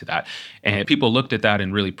speak to that. And people looked at that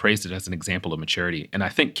and really praised it as an example of maturity. And I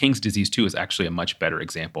think King's Disease 2 is actually a much better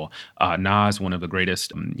example. Nas, one of the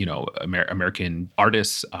greatest, American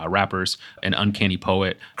artists, rappers, an uncanny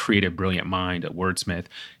poet, creative, brilliant mind, a wordsmith.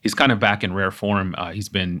 He's kind of back in rare form. He's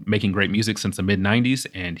been making great music since the mid-90s,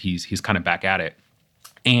 and he's kind of back at it.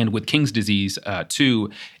 And with King's Disease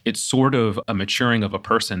 2, it's sort of a maturing of a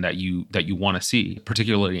person that you want to see,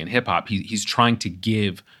 particularly in hip hop. He's trying to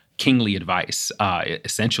give kingly advice,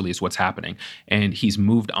 essentially, is what's happening. And he's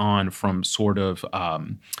moved on from sort of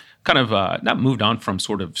not moved on from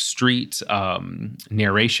sort of street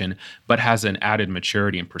narration, but has an added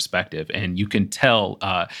maturity and perspective. And you can tell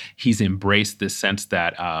he's embraced this sense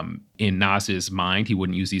that in Nas's mind, he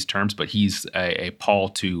wouldn't use these terms, but he's a Paul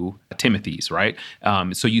to Timothy's, right?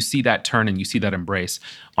 So you see that turn and you see that embrace.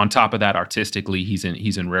 On top of that, artistically, he's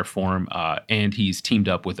in rare form, and he's teamed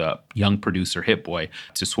up with a young producer, Hit Boy,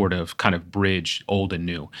 to sort of kind of bridge old and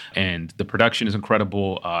new. And the production is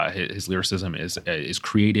incredible. His lyricism is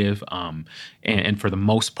creative, and for the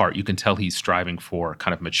most part, you can tell he's striving for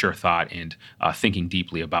kind of mature thought and thinking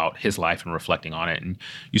deeply about his life and reflecting on it. And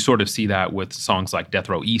you sort of see that with songs like Death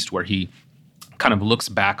Row East, where he kind of looks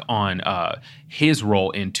back on his role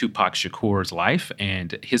in Tupac Shakur's life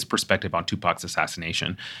and his perspective on Tupac's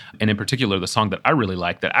assassination. And in particular, the song that I really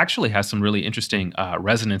like that actually has some really interesting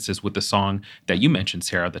resonances with the song that you mentioned,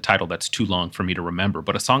 Sarah, the title that's too long for me to remember,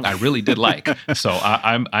 but a song I really did like. So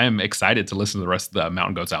I am excited to listen to the rest of the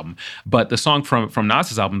Mountain Goats album. But the song from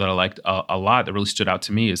Nas's album that I liked a lot that really stood out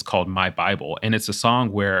to me is called My Bible. And it's a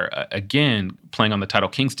song where, again, playing on the title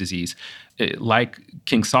King's Disease, like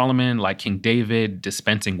King Solomon, like King David,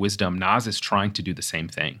 dispensing wisdom, Nas is trying to do the same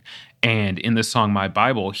thing. And in the song My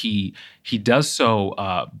Bible, he does so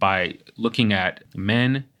by looking at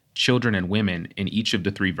men, children, and women in each of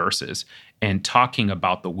the three verses and talking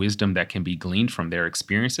about the wisdom that can be gleaned from their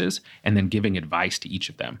experiences and then giving advice to each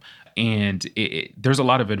of them. And there's a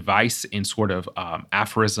lot of advice in sort of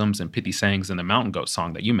aphorisms and pithy sayings in the Mountain Goat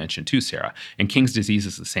song that you mentioned too, Sarah. And King's Disease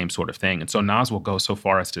is the same sort of thing. And so Nas will go so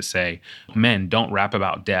far as to say, men, don't rap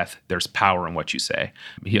about death. There's power in what you say.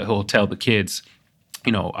 He'll tell the kids,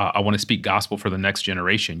 I want to speak gospel for the next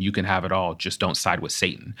generation. You can have it all. Just don't side with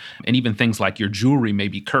Satan. And even things like your jewelry may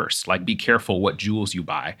be cursed. Like, be careful what jewels you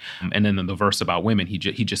buy. And then in the verse about women, he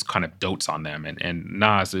just kind of dotes on them. And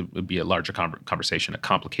Nas, it would be a larger conversation, a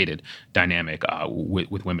complicated dynamic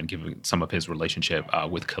with women, given some of his relationship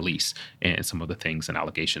with Khalees and some of the things and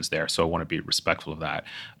allegations there. So I want to be respectful of that.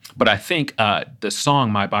 But I think the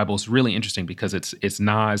song My Bible is really interesting because it's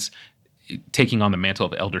Nas taking on the mantle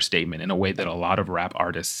of elder statesman in a way that a lot of rap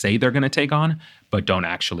artists say they're going to take on, but don't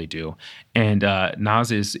actually do. And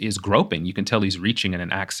Nas is groping. You can tell he's reaching in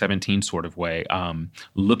an Acts 17 sort of way,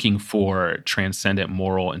 looking for transcendent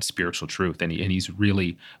moral and spiritual truth. And he's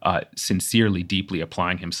really sincerely, deeply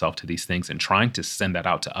applying himself to these things and trying to send that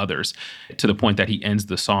out to others, to the point that he ends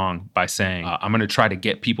the song by saying, I'm going to try to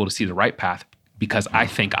get people to see the right path because I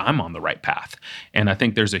think I'm on the right path. And I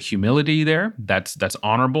think there's a humility there that's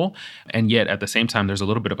honorable. And yet at the same time, there's a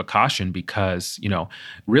little bit of a caution because,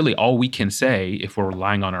 really all we can say if we're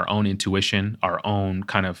relying on our own intuition, our own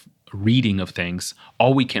kind of reading of things,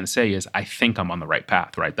 all we can say is, I think I'm on the right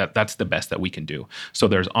path, right? That's the best that we can do. So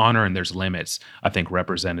there's honor and there's limits, I think,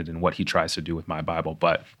 represented in what he tries to do with My Bible.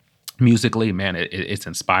 But musically, man, it's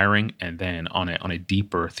inspiring. And then on a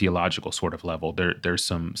deeper theological sort of level, there's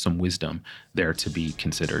some wisdom there to be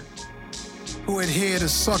considered. Who adhere to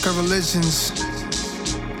sucker religions,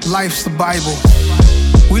 life's the Bible.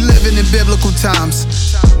 We living in biblical times.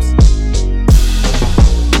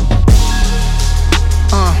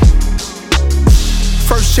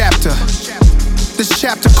 First chapter. This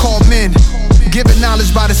chapter called Men. Given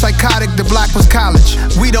knowledge by the psychotic, the block was college.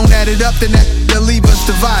 We don't add it up, then they'll leave us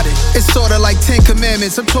divided. It's sorta like 10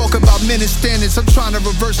 Commandments. I'm talking about men and standards. I'm trying to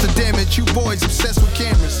reverse the damage. You boys obsessed with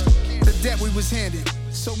cameras. The debt we was handed.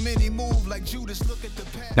 So many move like Judas. Look at the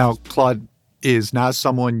past. Now, Claude, is Nas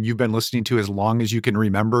someone you've been listening to as long as you can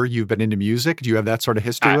remember? You've been into music. Do you have that sort of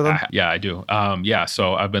history with him? Yeah, I do.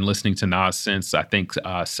 So I've been listening to Nas since I think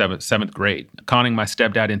seventh grade, conning my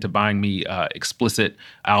stepdad into buying me explicit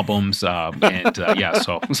albums. So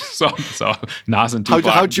Nas and Tupac.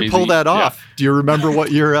 How'd you pull that off? Yeah. Do you remember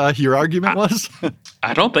what your argument was?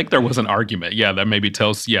 I don't think there was an argument. Yeah, that maybe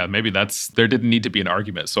tells. Yeah, maybe there didn't need to be an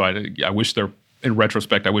argument. So I wish there. In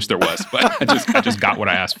retrospect, I wish there was, but I just got what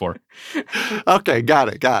I asked for. Okay, got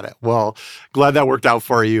it. Well, glad that worked out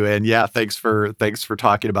for you. And yeah, thanks for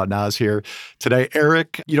talking about Nas here today.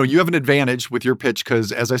 Eric, you have an advantage with your pitch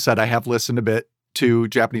because, as I said, I have listened a bit to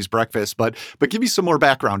Japanese Breakfast, but give me some more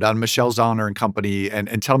background on Michel Zauner and company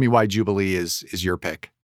and tell me why Jubilee is your pick.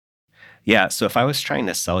 Yeah, so if I was trying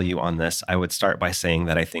to sell you on this, I would start by saying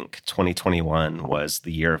that I think 2021 was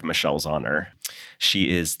the year of Michel Zauner.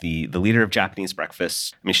 She is the leader of Japanese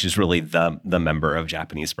Breakfast. I mean, she's really the member of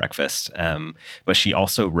Japanese Breakfast. But she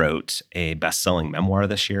also wrote a best-selling memoir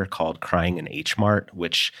this year called Crying in H Mart,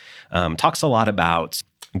 which talks a lot about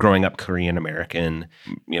growing up Korean American,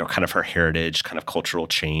 kind of her heritage, kind of cultural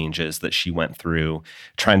changes that she went through,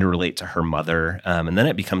 trying to relate to her mother. And then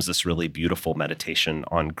it becomes this really beautiful meditation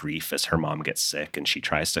on grief as her mom gets sick. And she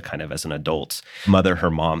tries to kind of, as an adult, mother her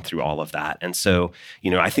mom through all of that. And so,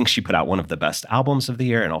 I think she put out one of the best albums of the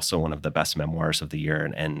year and also one of the best memoirs of the year.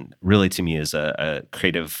 And really, to me, is a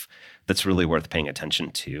creative that's really worth paying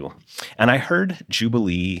attention to. And I heard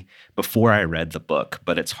Jubilee before I read the book,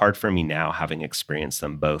 but it's hard for me now, having experienced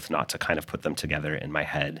them both, not to kind of put them together in my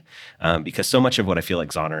head. Because so much of what I feel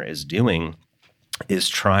like Zauner is doing is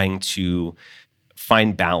trying to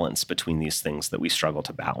find balance between these things that we struggle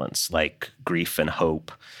to balance, like grief and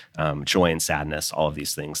hope, joy and sadness, all of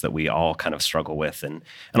these things that we all kind of struggle with. And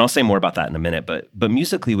I'll say more about that in a minute. But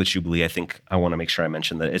musically with Jubilee, I think I want to make sure I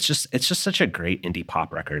mention that it's just such a great indie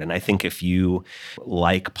pop record. And I think if you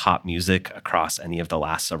like pop music across any of the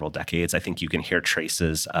last several decades, I think you can hear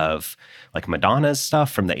traces of like Madonna's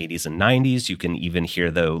stuff from the 80s and 90s. You can even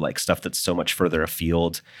hear, though, like stuff that's so much further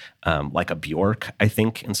afield, like a Bjork, I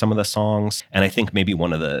think, in some of the songs. And I think maybe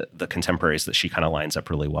one of the contemporaries that she kind of lines up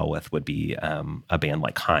really well with would be a band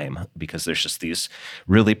like Haim, because there's just these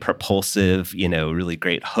really propulsive, really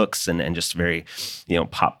great hooks and just very,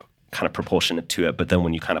 pop kind of propulsion to it. But then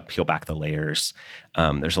when you kind of peel back the layers,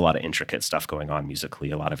 there's a lot of intricate stuff going on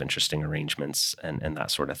musically, a lot of interesting arrangements and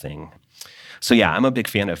that sort of thing. So yeah, I'm a big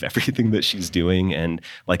fan of everything that she's doing. And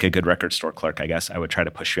like a good record store clerk, I guess I would try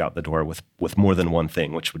to push you out the door with more than one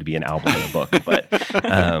thing, which would be an album and a book. But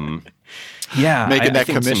yeah. Making that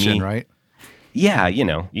commission, right? Yeah, you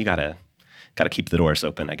gotta keep the doors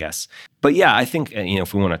open, I guess. But yeah, I think,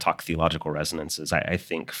 if we want to talk theological resonances, I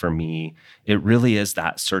think for me, it really is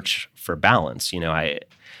that search for balance. I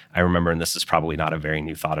remember, and this is probably not a very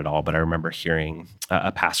new thought at all, but I remember hearing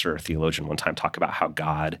a pastor or theologian one time talk about how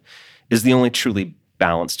God is the only truly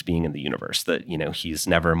balanced being in the universe, that, he's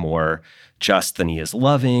never more just than he is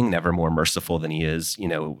loving, never more merciful than he is,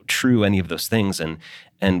 true, any of those things.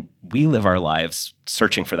 And we live our lives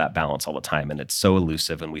searching for that balance all the time. And it's so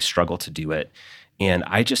elusive and we struggle to do it. And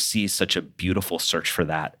I just see such a beautiful search for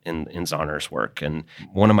that in Zauner's work. And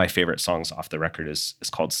one of my favorite songs off the record is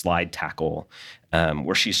called Slide Tackle,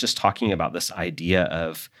 where she's just talking about this idea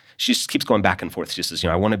of she just keeps going back and forth. She says,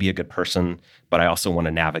 I want to be a good person, but I also want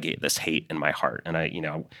to navigate this hate in my heart. And I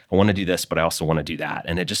want to do this, but I also want to do that.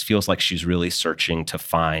 And it just feels like she's really searching to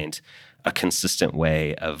find a consistent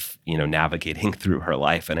way of, navigating through her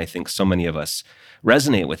life. And I think so many of us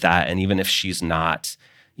resonate with that. And even if she's not,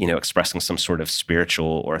 expressing some sort of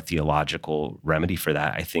spiritual or theological remedy for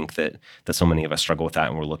that, I think that so many of us struggle with that,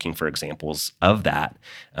 and we're looking for examples of that.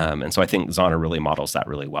 And so I think Zana really models that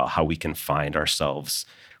really well, how we can find ourselves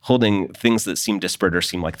holding things that seem disparate or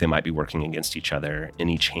seem like they might be working against each other in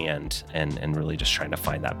each hand, and really just trying to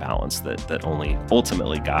find that balance that only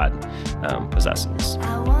ultimately God possesses.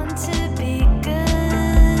 I want to be good.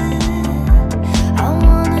 I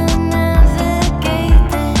want to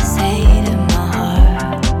navigate this hate in my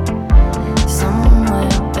heart somewhere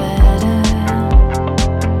better.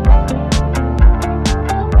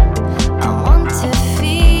 I want to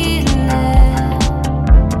feel it,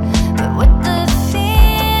 but with the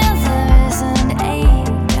feel there is an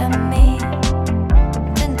ache in me,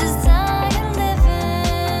 the desire living.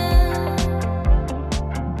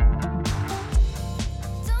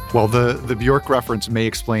 Well, the Bjork reference may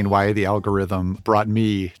explain why the algorithm brought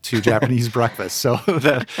me to Japanese breakfast. So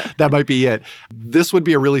that might be it. This would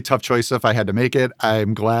be a really tough choice if I had to make it.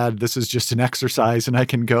 I'm glad this is just an exercise and I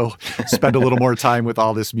can go spend a little more time with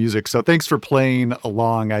all this music. So thanks for playing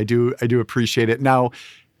along. I do appreciate it. Now,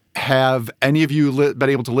 have any of you been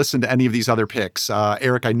able to listen to any of these other picks?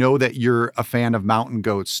 Eric, I know that you're a fan of Mountain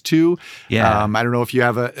Goats too. Yeah. I don't know if you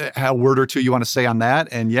have a word or two you want to say on that.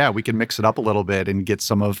 And yeah, we can mix it up a little bit and get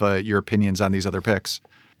some of your opinions on these other picks.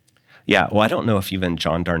 Yeah, well, I don't know if even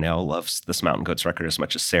John Darnielle loves this Mountain Goats record as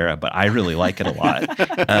much as Sarah, but I really like it a lot.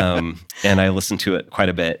 And I listened to it quite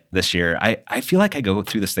a bit this year. I feel like I go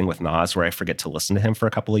through this thing with Nas where I forget to listen to him for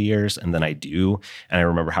a couple of years, and then I do, and I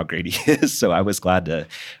remember how great he is. So I was glad to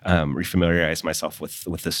refamiliarize myself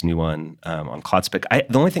with this new one on Claude's pick.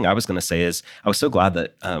 The only thing I was going to say is I was so glad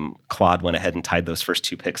that Claude went ahead and tied those first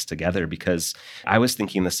two picks together, because I was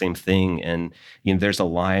thinking the same thing. And there's a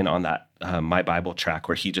line on that My Bible track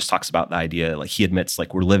where he just talks about the idea, like he admits,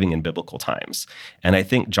 like, we're living in biblical times. And I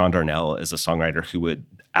think John Darnielle is a songwriter who would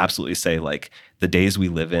absolutely say, like, the days we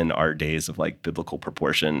live in are days of, like, biblical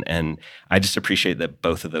proportion. And I just appreciate that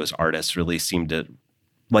both of those artists really seem to,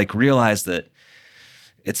 like, realize that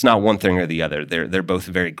it's not one thing or the other. They're both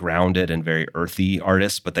very grounded and very earthy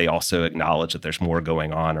artists, but they also acknowledge that there's more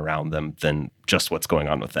going on around them than just what's going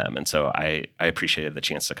on with them. And so I appreciated the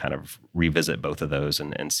chance to kind of revisit both of those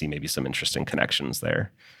and see maybe some interesting connections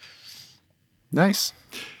there. Nice.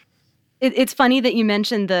 It's funny that you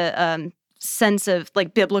mentioned the sense of,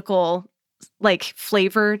 like, biblical, like,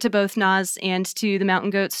 flavor to both Nas and to the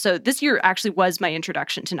Mountain Goats. So this year actually was my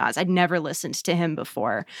introduction to Nas. I'd never listened to him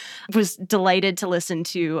before. I was delighted to listen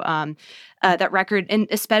to that record, and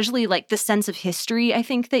especially, like, the sense of history I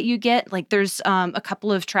think that you get. Like, there's a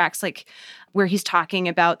couple of tracks, like, where he's talking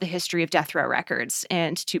about the history of Death Row Records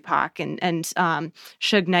and Tupac and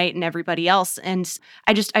Suge Knight and everybody else. And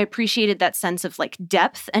I appreciated that sense of, like,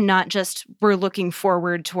 depth, and not just we're looking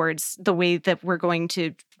forward towards the way that we're going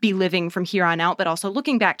to be living from here on out, but also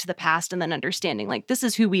looking back to the past and then understanding, like, this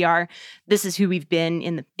is who we are, this is who we've been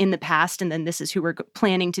in the past, and then this is who we're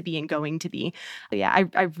planning to be and going to be. But yeah,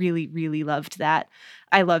 I really, really loved that.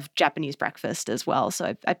 I love Japanese Breakfast as well,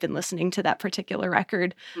 so I've been listening to that particular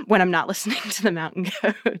record when I'm not listening to the Mountain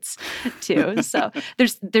Goats too. So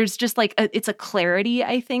there's just, like, it's a clarity,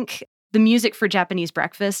 I think, the music for Japanese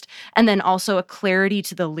Breakfast, and then also a clarity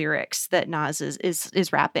to the lyrics that Nas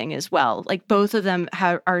is rapping as well. Like, both of them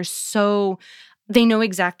are so, they know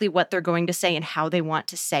exactly what they're going to say and how they want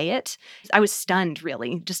to say it. I was stunned,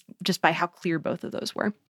 really, just by how clear both of those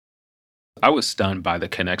were. I was stunned by the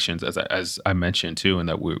connections, as I mentioned too, and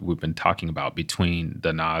that we've been talking about, between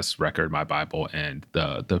the Nas record, My Bible, and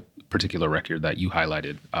the particular record that you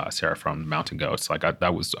highlighted, Sarah, from Mountain Goats. Like, I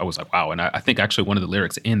was like, wow. And I think actually one of the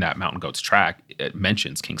lyrics in that Mountain Goats track, it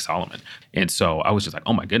mentions King Solomon. And so I was just like,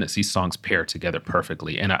 oh my goodness, these songs pair together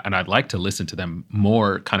perfectly. And I'd like to listen to them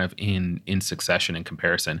more kind of in succession, in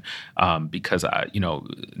comparison, because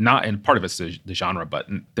not, and part of it's the genre, but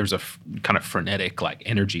there's a kind of frenetic, like,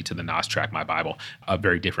 energy to the Nas track, My Bible, a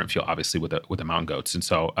very different feel, obviously, with the Mountain Goats. And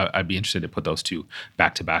so I'd be interested to put those two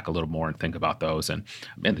back to back a little more and think about those. And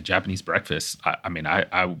man, the Japanese Breakfast,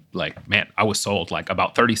 I was sold. Like,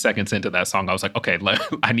 about 30 seconds into that song, I was like, okay,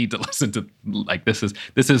 I need to listen to, like, this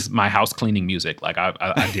is my house cleaning music. Like,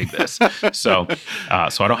 I dig this. So I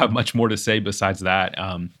don't have much more to say besides that.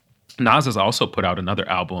 Nas has also put out another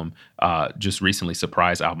album just recently,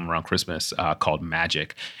 surprise album around Christmas, called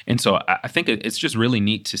Magic. And so I think it's just really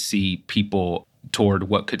neat to see people toward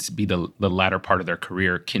what could be the latter part of their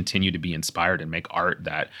career continue to be inspired and make art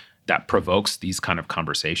that provokes these kind of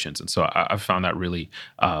conversations. And so I found that really,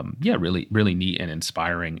 really neat and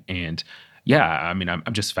inspiring. And yeah, I mean, I'm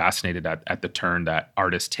just fascinated at the turn that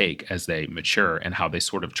artists take as they mature and how they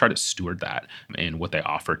sort of try to steward that in what they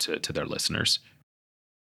offer to their listeners.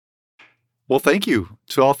 Well, thank you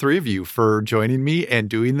to all three of you for joining me and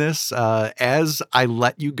doing this. As I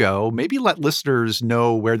let you go, maybe let listeners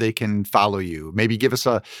know where they can follow you. Maybe give us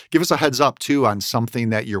a heads up too on something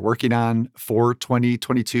that you're working on for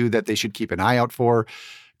 2022 that they should keep an eye out for.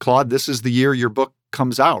 Claude, this is the year your book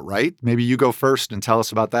comes out, right? Maybe you go first and tell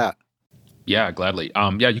us about that. Yeah, gladly.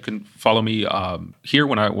 You can follow me here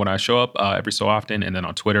when I show up every so often, and then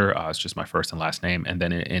on Twitter, it's just my first and last name. And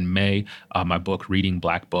then in May, my book, Reading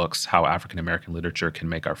Black Books: How African American Literature Can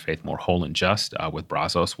Make Our Faith More Whole and Just, with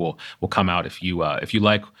Brazos, will come out. If you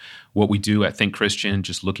like what we do at Think Christian,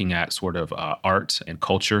 just looking at sort of art and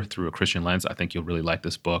culture through a Christian lens, I think you'll really like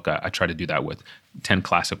this book. I try to do that with 10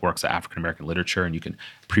 classic works of African American literature, and you can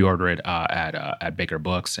pre-order it at Baker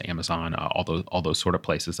Books, Amazon, all those sort of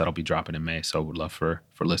places. That'll be dropping in May. So would love for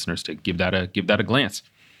listeners to give that a glance.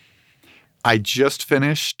 I just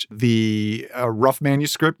finished the rough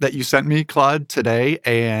manuscript that you sent me, Claude, today,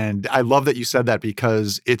 and I love that you said that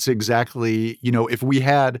because it's exactly, if we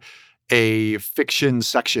had a fiction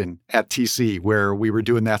section at TC where we were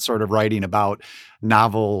doing that sort of writing about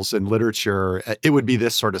novels and literature, it would be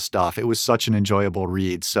this sort of stuff. It was such an enjoyable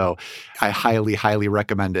read. So I highly, highly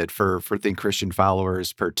recommend it for Think Christian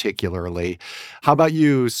followers particularly. How about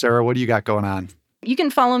you, Sarah? What do you got going on? You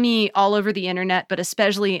can follow me all over the internet, but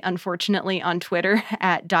especially, unfortunately, on Twitter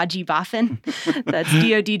at Dodgy Boffin. That's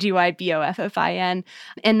DODGYBOFFIN.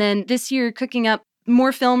 And then this year, cooking up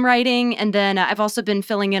more film writing. And then I've also been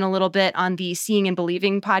filling in a little bit on the Seeing and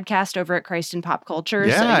Believing podcast over at Christ and Pop Culture.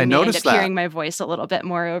 Yeah, so you I noticed end up that. hearing my voice a little bit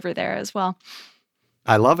more over there as well.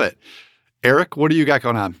 I love it. Eric, what do you got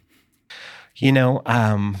going on?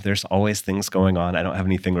 There's always things going on. I don't have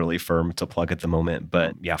anything really firm to plug at the moment,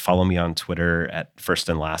 but yeah, follow me on Twitter at first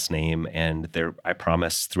and last name. And there, I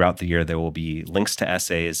promise throughout the year, there will be links to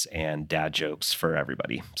essays and dad jokes for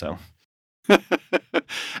everybody. So.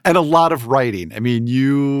 And a lot of writing. I mean,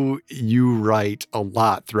 you write a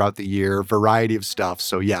lot throughout the year, variety of stuff.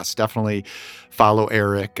 So yes, definitely follow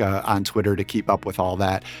Eric on Twitter to keep up with all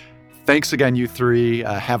that. Thanks again, you three.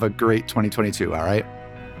 Have a great 2022. All right.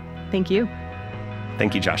 Thank you.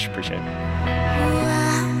 Thank you, Josh. Appreciate it.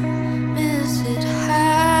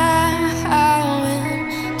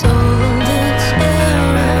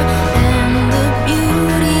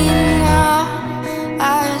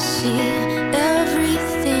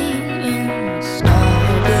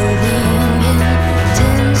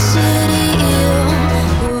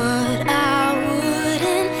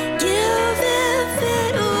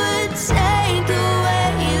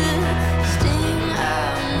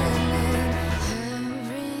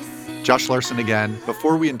 Josh Larsen again.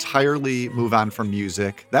 Before we entirely move on from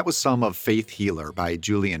music, that was some of Faith Healer by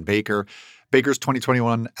Julian Baker. Baker's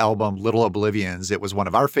 2021 album, Little Oblivions, it was one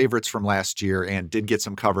of our favorites from last year and did get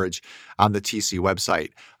some coverage on the TC website.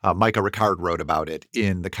 Micah Ricard wrote about it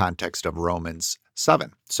in the context of Romans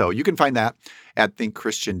 7. So you can find that at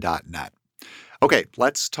thinkchristian.net. Okay,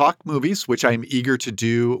 let's talk movies, which I'm eager to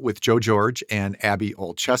do with Joe George and Abby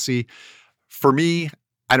Olcese. For me,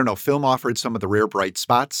 I don't know, film offered some of the rare bright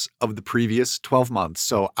spots of the previous 12 months.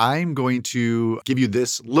 So I'm going to give you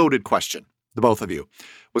this loaded question, the both of you.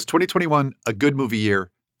 Was 2021 a good movie year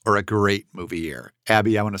or a great movie year?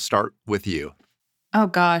 Abby, I want to start with you. Oh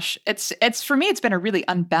gosh, it's for me, it's been a really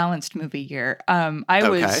unbalanced movie year. I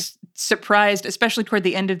was surprised, especially toward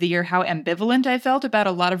the end of the year, how ambivalent I felt about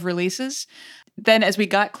a lot of releases. Then as we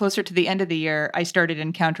got closer to the end of the year, I started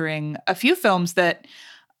encountering a few films that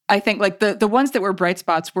I think like the ones that were bright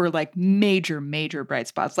spots were like major bright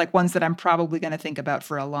spots, like ones that I'm probably going to think about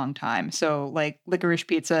for a long time. So like Licorice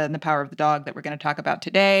Pizza and The Power of the Dog that we're going to talk about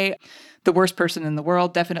today. The Worst Person in the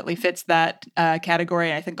World definitely fits that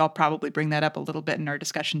category. I think I'll probably bring that up a little bit in our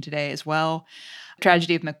discussion today as well.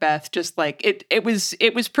 Tragedy of Macbeth, just like it was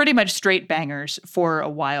pretty much straight bangers for a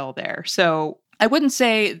while there. So I wouldn't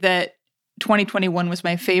say that 2021 was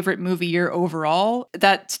my favorite movie year overall.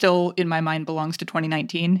 That still, in my mind, belongs to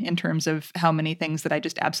 2019 in terms of how many things that I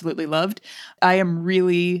just absolutely loved. I am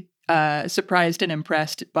really surprised and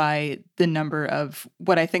impressed by the number of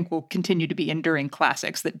what I think will continue to be enduring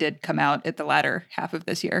classics that did come out at the latter half of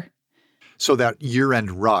this year. So that year-end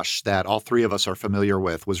rush that all three of us are familiar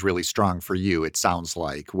with was really strong for you, it sounds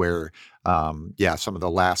like, where, some of the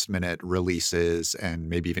last-minute releases and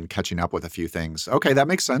maybe even catching up with a few things. Okay, that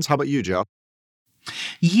makes sense. How about you, Joe?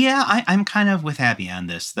 Yeah, I'm kind of with Abby on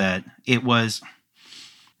this, that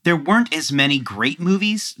there weren't as many great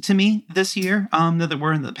movies to me this year that there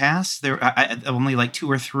were in the past. I only like 2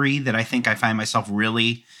 or 3 that I think I find myself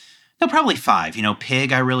really, no, probably 5.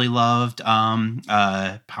 Pig I really loved,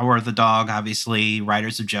 Power of the Dog, obviously,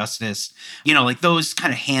 Riders of Justice, like those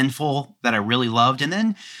kind of handful that I really loved. And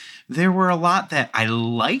then there were a lot that I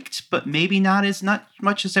liked, but maybe not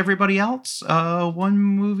much as everybody else. One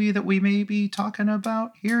movie that we may be talking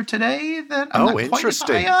about here today that I'm not quite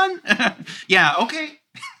high on. Yeah, okay.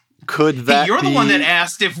 Could that you're the one that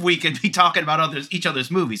asked if we could be talking about each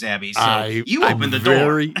other's movies, Abby. So you opened the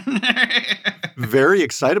door. Very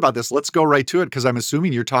excited about this. Let's go right to it, because I'm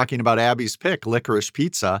assuming you're talking about Abby's pick, Licorice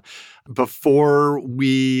Pizza. Before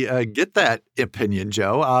we get that opinion,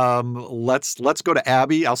 Joe, let's go to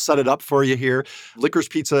Abby. I'll set it up for you here. Licorice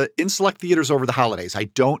Pizza in select theaters over the holidays. I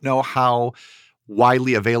don't know how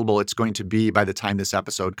widely available it's going to be by the time this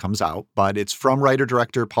episode comes out, but it's from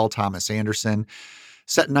writer-director Paul Thomas Anderson.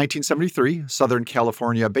 Set in 1973, Southern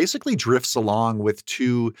California basically drifts along with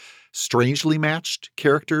 2 strangely matched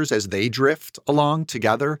characters as they drift along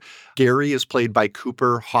together. Gary is played by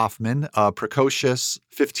Cooper Hoffman, a precocious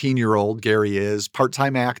 15-year-old. Gary is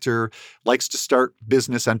part-time actor, likes to start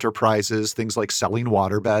business enterprises, things like selling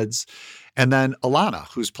waterbeds. And then Alana,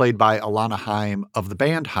 who's played by Alana Haim of the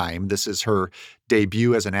band Haim. This is her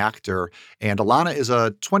debut as an actor. And Alana is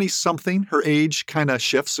a 20-something. Her age kind of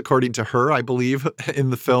shifts according to her, I believe,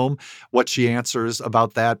 in the film, what she answers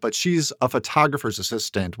about that. But she's a photographer's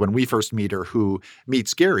assistant when we first meet her, who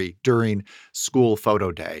meets Gary during school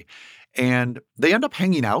photo day. And they end up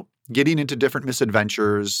hanging out, getting into different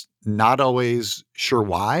misadventures, not always sure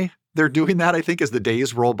why they're doing that, I think, as the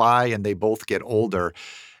days roll by and they both get older.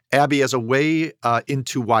 Abby, as a way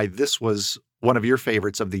into why this was one of your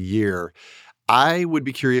favorites of the year, I would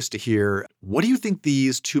be curious to hear, what do you think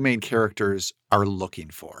these 2 main characters are looking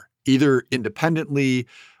for, either independently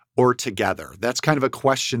or together? That's kind of a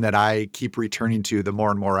question that I keep returning to the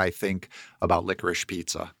more and more I think about Licorice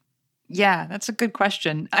Pizza. Yeah, that's a good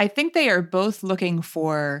question. I think they are both looking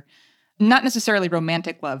for not necessarily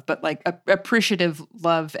romantic love, but like appreciative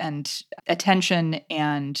love and attention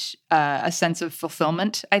and a sense of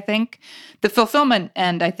fulfillment, I think. The fulfillment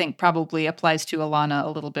end, I think, probably applies to Alana a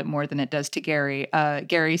little bit more than it does to Gary.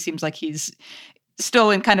 Gary seems like he's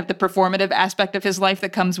still in kind of the performative aspect of his life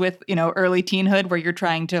that comes with, early teenhood, where you're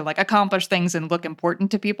trying to like accomplish things and look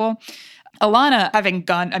important to people. Alana,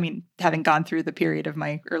 having gone through the period of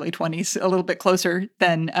my early 20s a little bit closer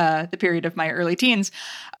than the period of my early teens,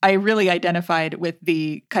 I really identified with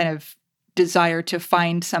the kind of desire to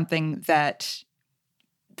find something that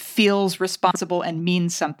feels responsible and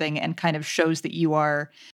means something and kind of shows that you are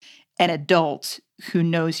an adult who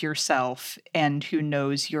knows yourself and who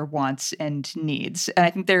knows your wants and needs. And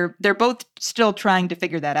I think they're both still trying to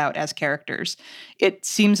figure that out as characters. It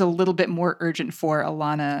seems a little bit more urgent for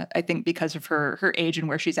Alana, I think, because of her age and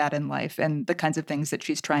where she's at in life and the kinds of things that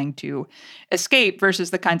she's trying to escape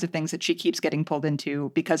versus the kinds of things that she keeps getting pulled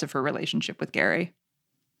into because of her relationship with Gary.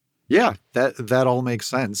 Yeah, that all makes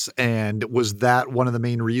sense. And was that one of the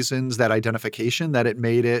main reasons, that identification, that it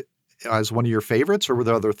made it as one of your favorites, or were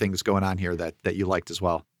there other things going on here that you liked as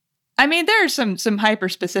well? I mean, there are some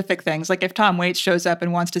hyper-specific things. Like if Tom Waits shows up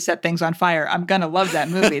and wants to set things on fire, I'm going to love that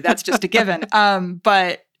movie. That's just a given.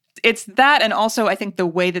 But it's that, and also I think the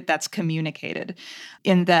way that that's communicated,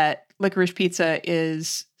 in that Licorice Pizza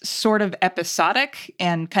is sort of episodic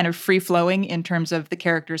and kind of free-flowing in terms of the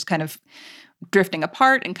characters kind of drifting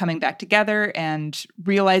apart and coming back together and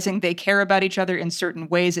realizing they care about each other in certain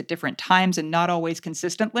ways at different times and not always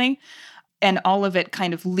consistently. And all of it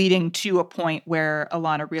kind of leading to a point where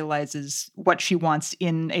Alana realizes what she wants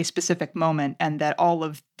in a specific moment, and that all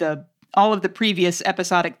of the previous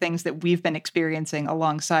episodic things that we've been experiencing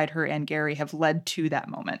alongside her and Gary have led to that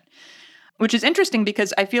moment. Which is interesting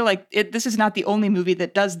because I feel like this is not the only movie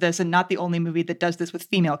that does this, and not the only movie that does this with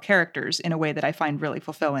female characters in a way that I find really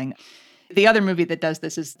fulfilling. The other movie that does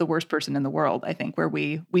this is The Worst Person in the World, I think, where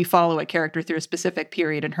we follow a character through a specific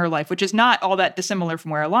period in her life, which is not all that dissimilar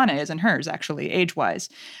from where Alana is in hers, actually, age-wise.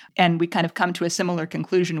 And we kind of come to a similar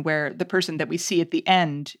conclusion where the person that we see at the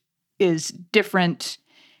end is different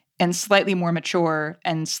and slightly more mature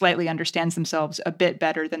and slightly understands themselves a bit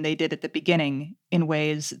better than they did at the beginning in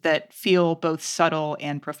ways that feel both subtle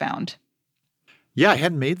and profound. Yeah, I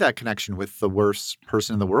hadn't made that connection with The Worst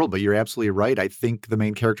Person in the World, but you're absolutely right. I think the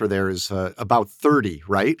main character there is about 30,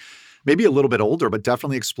 right? Maybe a little bit older, but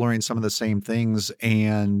definitely exploring some of the same things.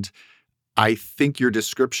 And I think your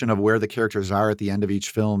description of where the characters are at the end of each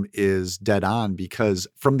film is dead on, because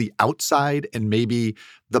from the outside and maybe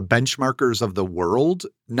the benchmarkers of the world,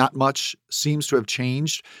 not much seems to have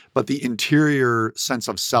changed, but the interior sense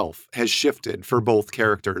of self has shifted for both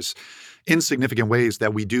characters in significant ways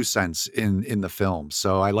that we do sense in the film.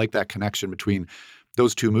 So I like that connection between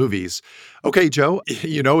those two movies. Okay, Joe,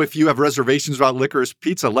 if you have reservations about Licorice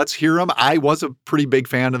Pizza, let's hear them. I was a pretty big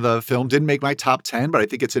fan of the film. Didn't make my top 10, but I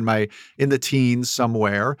think it's in the teens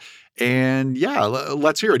somewhere. And yeah,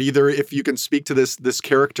 let's hear it. Either if you can speak to this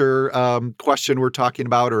character question we're talking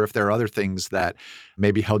about, or if there are other things that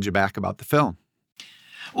maybe held you back about the film.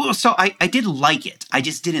 Well, so I did like it. I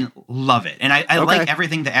just didn't love it. And I like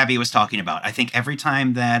everything that Abby was talking about. I think every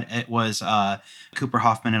time that it was Cooper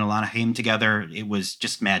Hoffman and Alana Haim together, it was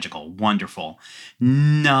just magical, wonderful.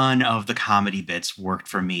 None of the comedy bits worked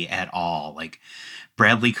for me at all. Like,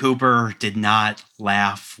 Bradley Cooper did not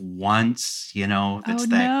laugh once. That's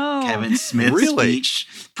that Kevin Smith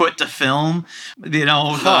speech put to film.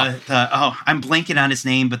 I'm blanking on his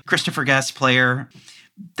name, but Christopher Guest player.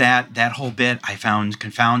 That whole bit I found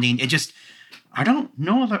confounding. I don't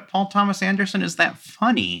know that Paul Thomas Anderson is that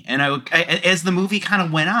funny. And I as the movie kind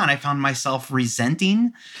of went on, I found myself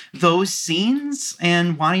resenting those scenes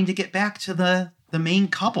and wanting to get back to the main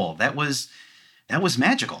couple. That was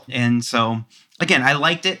magical. And so, again, I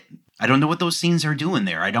liked it. I don't know what those scenes are doing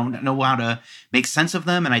there. I don't know how to make sense of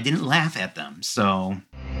them, and I didn't laugh at them. So,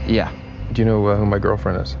 yeah. Do you know who my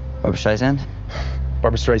girlfriend is? Barbra Streisand?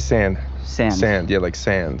 Barbra Streisand. Sand, yeah, like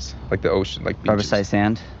sands, like the ocean, like Barbra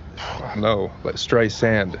Streisand? No, like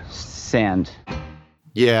Streisand. Sand.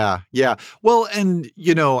 Yeah. Well, and,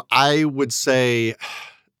 I would say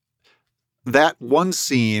that one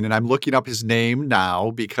scene, and I'm looking up his name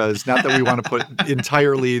now because not that we want to put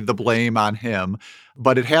entirely the blame on him,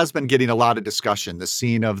 but it has been getting a lot of discussion. The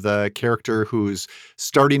scene of the character who's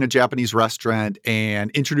starting a Japanese restaurant and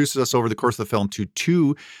introduces us over the course of the film to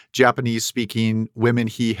two Japanese-speaking women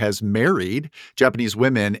he has married, Japanese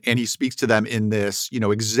women, and he speaks to them in this,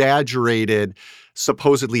 exaggerated,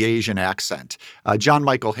 supposedly Asian accent. John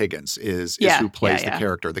Michael Higgins is who plays the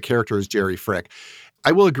character. The character is Jerry Frick.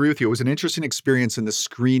 I will agree with you. It was an interesting experience in the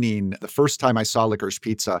screening. The first time I saw Licorice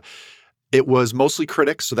Pizza, it was mostly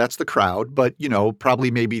critics, so that's the crowd, but, probably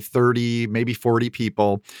maybe 30, maybe 40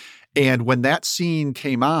 people. And when that scene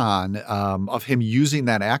came on of him using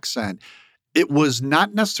that accent, it was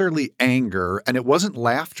not necessarily anger and it wasn't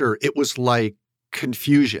laughter. It was like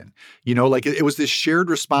confusion, like it was this shared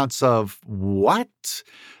response of what?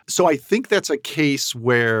 So I think that's a case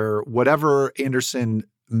where whatever Anderson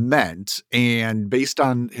meant, and based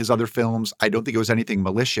on his other films, I don't think it was anything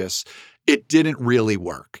malicious. It didn't really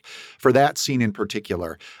work for that scene in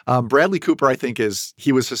particular. Bradley Cooper, I think,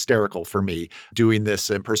 he was hysterical for me doing this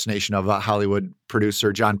impersonation of a Hollywood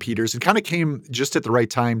producer, John Peters, and kind of came just at the right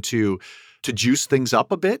time to juice things up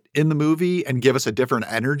a bit in the movie and give us a different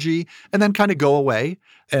energy and then kind of go away.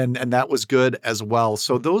 And that was good as well.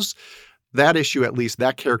 So that issue, at least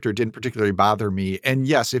that character didn't particularly bother me. And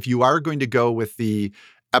yes, if you are going to go with the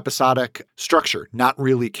episodic structure, not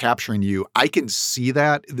really capturing you, I can see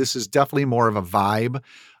that. This is definitely more of a vibe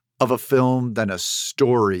of a film than a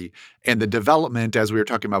story. And the development, as we were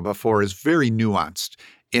talking about before, is very nuanced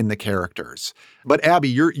in the characters. But Abby,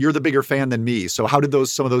 you're the bigger fan than me. So how did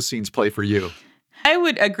some of those scenes play for you? I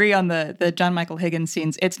would agree on the John Michael Higgins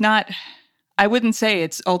scenes. It's not, I wouldn't say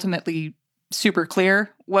it's ultimately super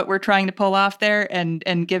clear what we're trying to pull off there.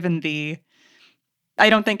 And given I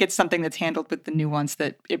don't think it's something that's handled with the nuance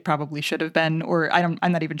that it probably should have been, or I'm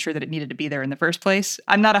not even sure that it needed to be there in the first place.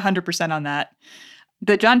 I'm not 100% on that.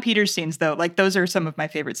 The John Peters scenes, though, like those are some of my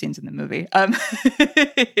favorite scenes in the movie.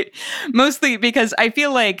 Mostly because I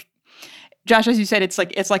feel like, Josh, as you said, it's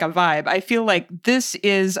like a vibe. I feel like this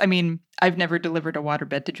is, I've never delivered a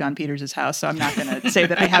waterbed to John Peters' house, so I'm not going to say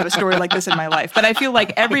that I have a story like this in my life. But I feel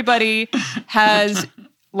like everybody has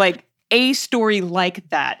like a story like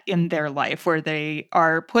that in their life where they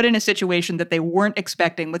are put in a situation that they weren't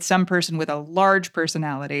expecting with some person with a large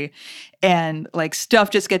personality, and like stuff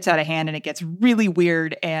just gets out of hand and it gets really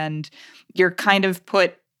weird, and you're kind of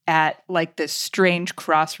put at like this strange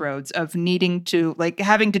crossroads of needing to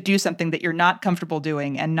having to do something that you're not comfortable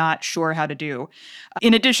doing and not sure how to do.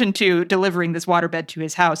 In addition to delivering this waterbed to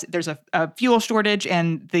his house, there's a fuel shortage,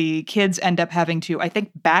 and the kids end up having to, I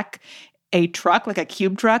think, back a truck, like a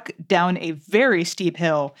cube truck, down a very steep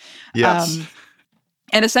hill. Yes.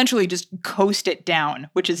 And essentially just coast it down,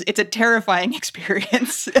 it's a terrifying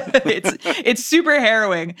experience. It's super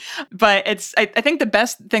harrowing, but I think the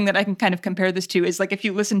best thing that I can kind of compare this to is like if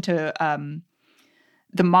you listen to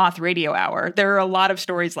The Moth Radio Hour. There are a lot of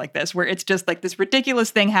stories like this where it's just like this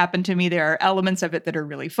ridiculous thing happened to me. There are elements of it that are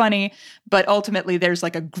really funny, but ultimately there's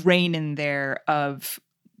like a grain in there of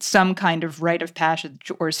some kind of rite of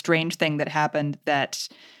passage or strange thing that happened that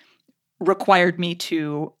required me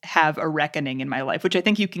to have a reckoning in my life, which I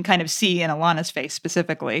think you can kind of see in Alana's face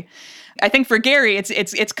specifically. I think for Gary,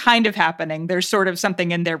 it's kind of happening. There's sort of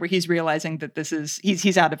something in there where he's realizing that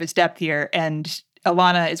he's out of his depth here, and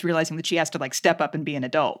Alana is realizing that she has to like step up and be an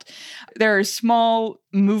adult. There are small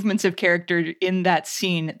movements of character in that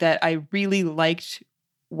scene that I really liked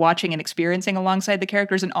watching and experiencing alongside the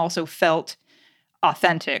characters, and also felt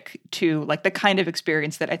authentic to like the kind of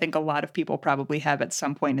experience that I think a lot of people probably have at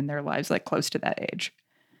some point in their lives, like close to that age.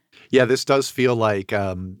 Yeah, this does feel like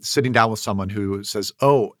sitting down with someone who says,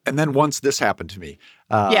 "Oh, and then once this happened to me,"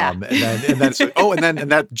 and then so, "Oh, and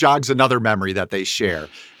that jogs another memory that they share,"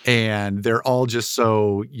 and they're all just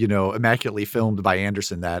so immaculately filmed by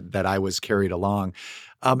Anderson that I was carried along,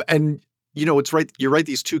 and. It's right. You're right.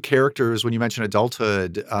 These two characters, when you mention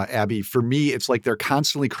adulthood, Abby, for me, it's like they're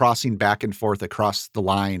constantly crossing back and forth across the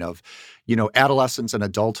line of, adolescence and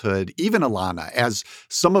adulthood. Even Alana, as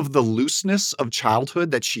some of the looseness of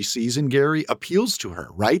childhood that she sees in Gary appeals to her,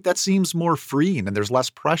 right? That seems more freeing and there's less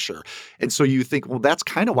pressure. And so you think, well, that's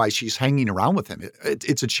kind of why she's hanging around with him.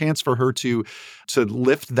 It's a chance for her to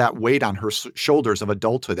lift that weight on her shoulders of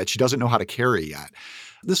adulthood that she doesn't know how to carry yet.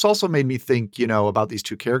 This also made me think, about these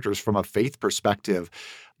two characters from a faith perspective.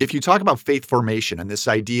 If you talk about faith formation and this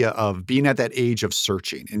idea of being at that age of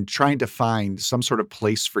searching and trying to find some sort of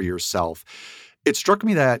place for yourself, it struck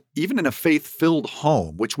me that even in a faith-filled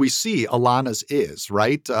home, which we see Alana's is,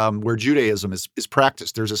 right, where Judaism is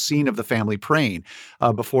practiced, there's a scene of the family praying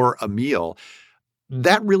before a meal.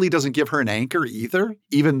 That really doesn't give her an anchor either,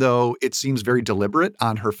 even though it seems very deliberate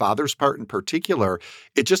on her father's part in particular.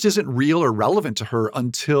 It just isn't real or relevant to her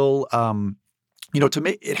until, to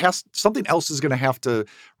make it has something else is going to have to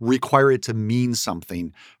require it to mean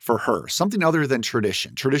something for her, something other than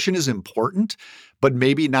tradition. Tradition is important, but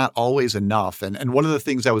maybe not always enough. And one of the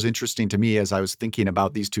things that was interesting to me as I was thinking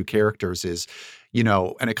about these two characters is,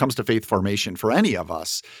 and it comes to faith formation for any of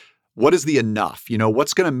us, what is the enough?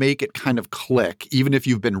 What's going to make it kind of click, even if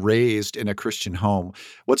you've been raised in a Christian home?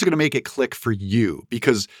 What's going to make it click for you?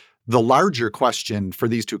 Because the larger question for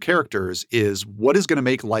these two characters is, what is going to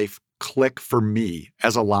make life click for me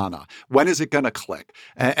as Alana? When is it going to click?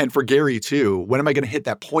 And for Gary, too, when am I going to hit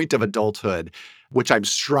that point of adulthood, which I'm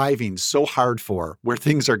striving so hard for, where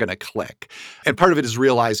things are going to click? And part of it is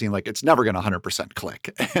realizing like it's never going to 100%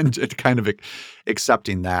 click and kind of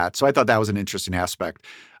accepting that. So I thought that was an interesting aspect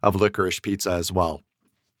of Licorice Pizza as well.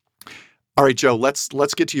 All right, Joe, let's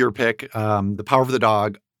get to your pick. The Power of the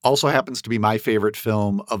Dog also happens to be my favorite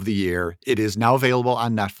film of the year. It is now available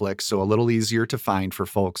on Netflix, so a little easier to find for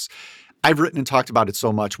folks. I've written and talked about it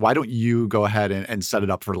so much. Why don't you go ahead and set it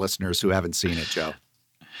up for listeners who haven't seen it, Joe?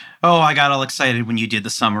 Oh, I got all excited when you did the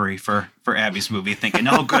summary for Abby's movie, thinking,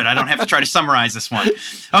 oh, good, I don't have to try to summarize this one.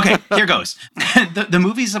 Okay, here goes. The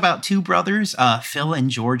movie's about two brothers, Phil and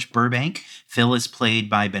George Burbank. Phil is played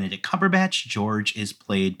by Benedict Cumberbatch. George is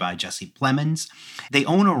played by Jesse Plemons. They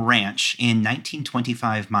own a ranch in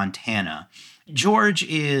 1925 Montana. George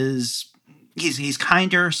is... He's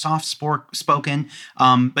kinder, soft-spoken,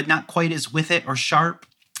 but not quite as with it or sharp,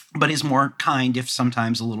 but is more kind, if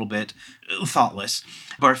sometimes a little bit thoughtless.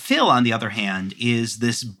 But Phil, on the other hand, is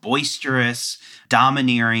this boisterous,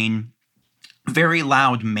 domineering, very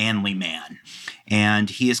loud, manly man. And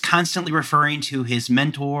he is constantly referring to his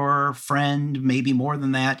mentor, friend, maybe more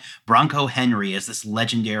than that, Bronco Henry, as this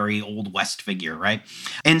legendary Old West figure, right?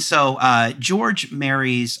 And so George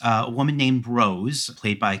marries a woman named Rose,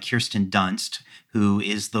 played by Kirsten Dunst, who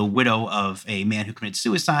is the widow of a man who committed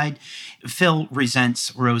suicide. Phil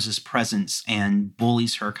resents Rose's presence and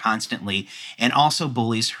bullies her constantly, and also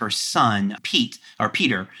bullies her son,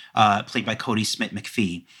 Peter, played by Cody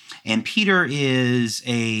Smith-McPhee. And Peter is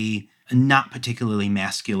a not particularly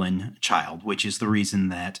masculine child, which is the reason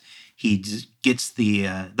that he gets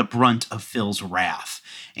the brunt of Phil's wrath.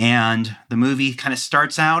 And the movie kind of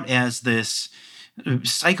starts out as this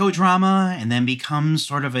psychodrama and then becomes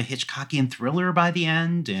sort of a Hitchcockian thriller by the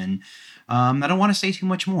end. And I don't want to say too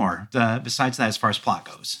much more besides that as far as plot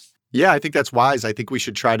goes. Yeah, I think that's wise. I think we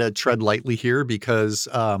should try to tread lightly here because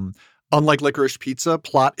unlike Licorice Pizza,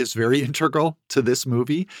 plot is very integral to this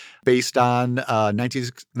movie based on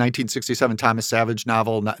 1967 Thomas Savage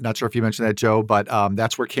novel. Not sure if you mentioned that, Joe, but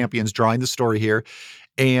that's where Campion's drawing the story here.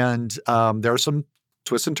 And there are some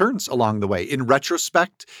twists and turns along the way. In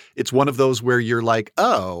retrospect, it's one of those where you're like,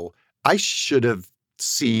 oh, I should have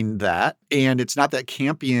seen that. And it's not that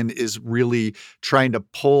Campion is really trying to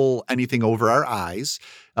pull anything over our eyes.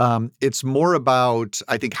 It's more about,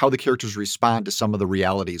 I think, how the characters respond to some of the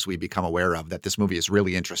realities we become aware of that this movie is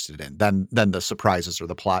really interested in than the surprises or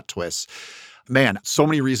the plot twists. Man, so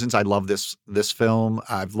many reasons I love this film.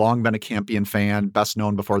 I've long been a Campion fan, best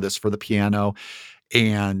known before this for The Piano.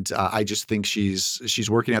 And I just think she's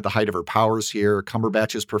working at the height of her powers here.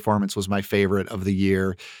 Cumberbatch's performance was my favorite of the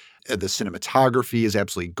year. The cinematography is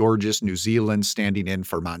absolutely gorgeous. New Zealand standing in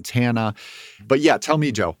for Montana. But yeah, tell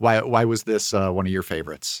me, Joe, why was this one of your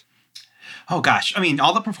favorites? Oh, gosh. I mean,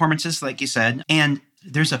 all the performances, like you said, and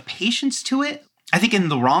there's a patience to it. I think in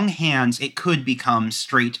the wrong hands, it could become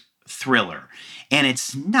straight thriller. And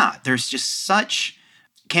it's not. There's just such...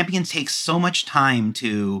 Campion takes so much time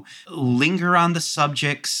to linger on the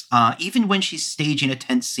subjects, even when she's staging a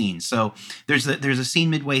tense scene. So there's a scene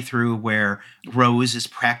midway through where Rose is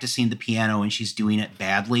practicing the piano and she's doing it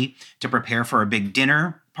badly to prepare for a big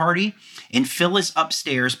dinner party. And Phil is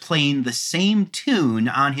upstairs playing the same tune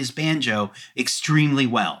on his banjo extremely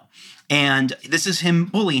well. And this is him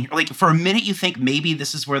bullying her. Like, for a minute, you think maybe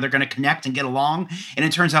this is where they're going to connect and get along. And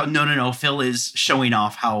it turns out, no, Phil is showing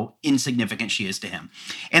off how insignificant she is to him.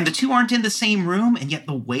 And the two aren't in the same room. And yet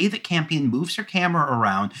the way that Campion moves her camera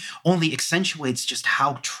around only accentuates just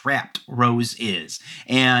how trapped Rose is.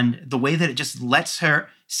 And the way that it just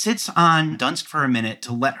sits on Dunst for a minute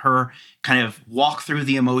to let her kind of walk through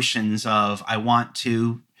the emotions of, I want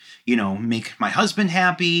to, make my husband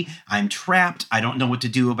happy. I'm trapped. I don't know what to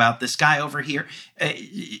do about this guy over here.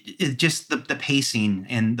 Just the pacing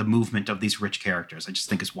and the movement of these rich characters, I just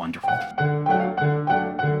think is wonderful.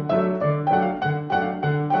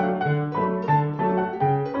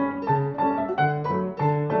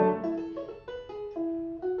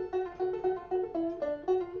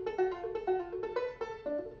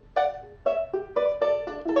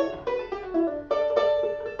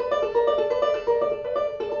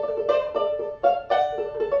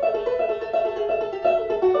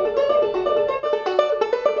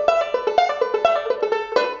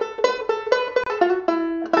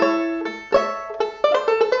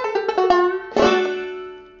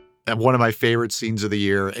 One of my favorite scenes of the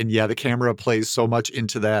year. And yeah, the camera plays so much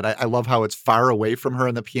into that. I love how it's far away from her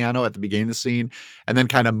on the piano at the beginning of the scene and then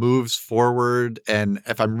kind of moves forward. And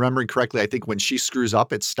if I'm remembering correctly, I think when she screws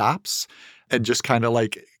up, it stops and just kind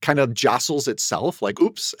of jostles itself like,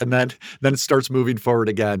 oops. And then it starts moving forward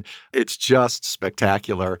again. It's just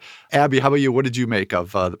spectacular. Abby, how about you? What did you make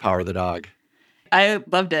of The Power of the Dog? I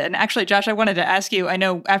loved it. And actually, Josh, I wanted to ask you, I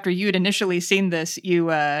know after you'd initially seen this, you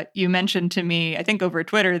mentioned to me, I think over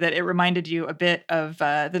Twitter, that it reminded you a bit of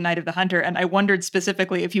The Night of the Hunter. And I wondered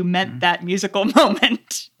specifically if you meant that musical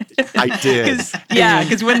moment. I did.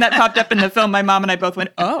 Because when that popped up in the film, my mom and I both went,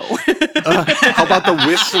 oh. How about the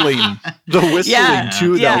whistling? The whistling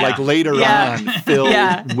too, though. Like later on, Phil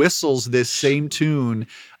whistles this same tune.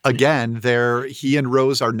 Again, he and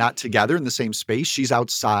Rose are not together in the same space. She's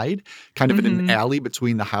outside, kind of in an alley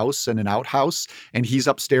between the house and an outhouse. And he's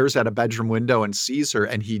upstairs at a bedroom window and sees her,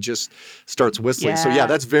 and he just starts whistling. So yeah,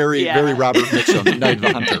 that's very Robert Mitchum, Night of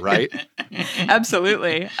the Hunter, right?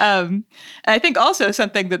 Absolutely. I think also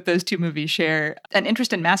something that those two movies share, an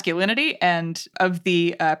interest in masculinity and of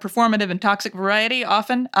the performative and toxic variety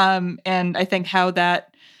often. And I think how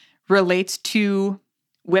that relates to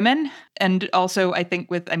women. And also, I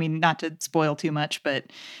think not to spoil too much, but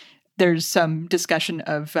there's some discussion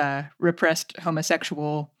of repressed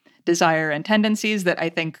homosexual desire and tendencies that I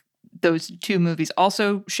think those two movies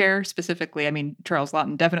also share specifically. I mean, Charles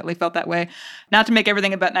Laughton definitely felt that way. Not to make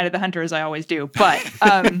everything about Night of the Hunter as I always do, but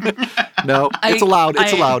no, it's allowed.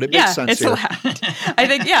 It's allowed. It makes sense. It's allowed. I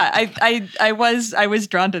think, I was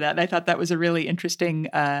drawn to that. And I thought that was a really interesting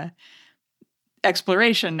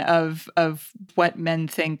exploration of what men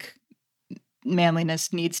think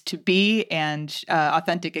manliness needs to be and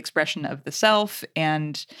authentic expression of the self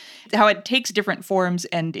and how it takes different forms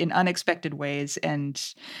and in unexpected ways. And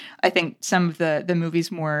I think some of the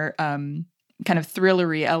movie's more kind of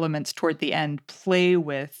thrillery elements toward the end play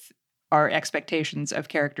with our expectations of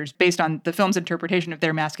characters based on the film's interpretation of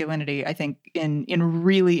their masculinity, I think in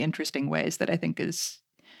really interesting ways that I think is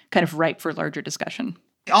kind of ripe for larger discussion.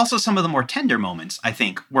 Also, some of the more tender moments, I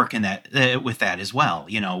think, work in that with that as well.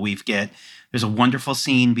 There's a wonderful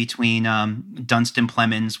scene between Dunst and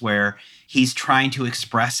Plemons where he's trying to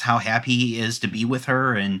express how happy he is to be with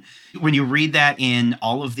her. And when you read that in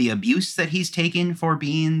all of the abuse that he's taken for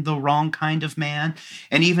being the wrong kind of man,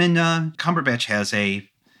 and even Cumberbatch has a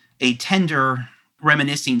tender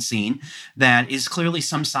reminiscing scene that is clearly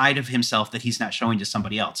some side of himself that he's not showing to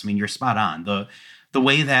somebody else. I mean, you're spot on. The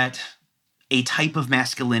way that a type of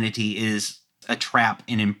masculinity is a trap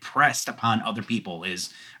and impressed upon other people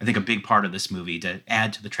is, I think, a big part of this movie to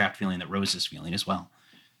add to the trapped feeling that Rose is feeling as well.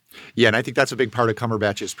 Yeah, and I think that's a big part of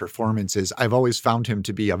Cumberbatch's performance is I've always found him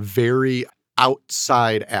to be a very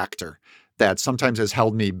outside actor that sometimes has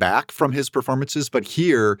held me back from his performances. But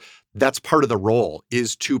here, that's part of the role,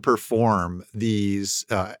 is to perform these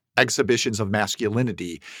exhibitions of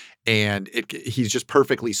masculinity. And he's just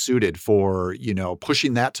perfectly suited for,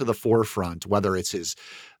 pushing that to the forefront, whether it's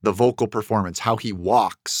the vocal performance, how he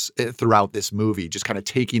walks throughout this movie, just kind of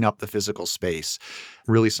taking up the physical space.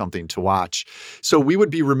 Really something to watch. So we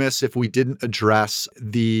would be remiss if we didn't address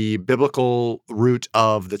the biblical root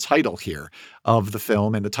of the title here of the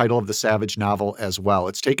film and the title of the Savage novel as well.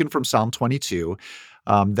 It's taken from Psalm 22.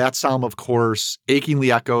 That psalm, of course,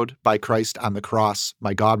 achingly echoed by Christ on the cross.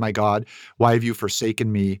 My God, why have you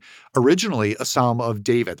forsaken me? Originally a psalm of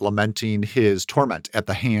David lamenting his torment at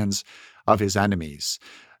the hands of his enemies.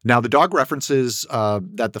 Now, the dog references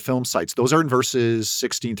that the film cites, those are in verses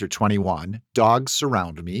 16 through 21. Dogs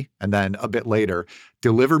surround me. And then a bit later,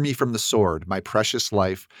 deliver me from the sword, my precious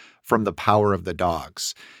life from the power of the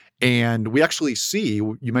dogs. And we actually see,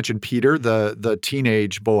 you mentioned Peter, the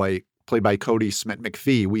teenage boy played by Cody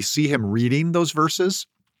Smith-McPhee. We see him reading those verses,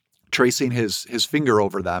 tracing his finger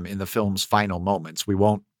over them in the film's final moments. We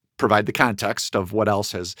won't provide the context of what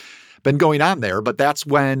else has been going on there, but that's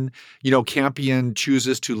when, Campion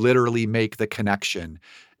chooses to literally make the connection.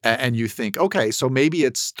 And you think, okay, so maybe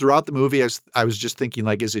it's throughout the movie. I was just thinking,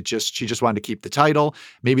 is it just she just wanted to keep the title?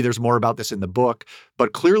 Maybe there's more about this in the book,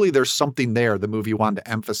 but clearly there's something there the movie wanted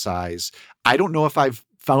to emphasize. I don't know if I've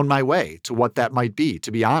found my way to what that might be,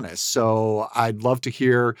 to be honest. So I'd love to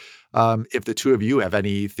hear if the two of you have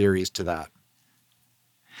any theories to that.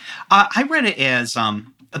 I read it as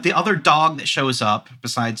the other dog that shows up,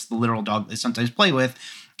 besides the literal dog they sometimes play with,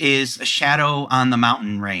 is a shadow on the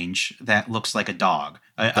mountain range that looks like a dog.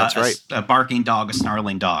 That's right. A barking dog, a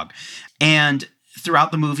snarling dog. And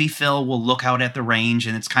throughout the movie, Phil will look out at the range,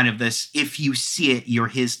 and it's kind of this, if you see it, you're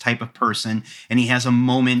his type of person. And he has a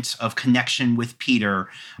moment of connection with Peter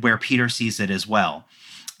where Peter sees it as well.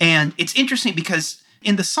 And it's interesting because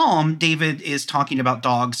in the psalm, David is talking about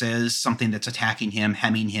dogs as something that's attacking him,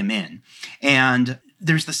 hemming him in. And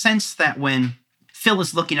there's the sense that when Phil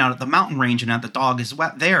is looking out at the mountain range and at the dog is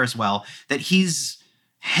there as well, that he's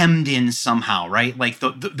hemmed in somehow, right? Like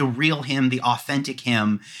the real him, the authentic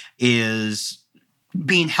him is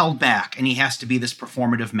being held back, and he has to be this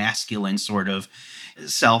performative masculine sort of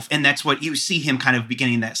self. And that's what you see him kind of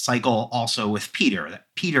beginning that cycle also with Peter, that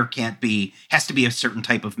Peter has to be a certain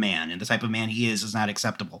type of man, and the type of man he is not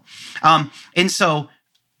acceptable. And so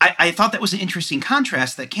I thought that was an interesting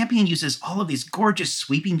contrast that Campion uses all of these gorgeous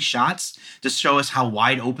sweeping shots to show us how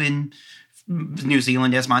wide open New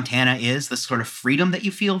Zealand as Montana is, this sort of freedom that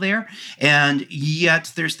you feel there. And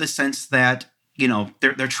yet there's the sense that,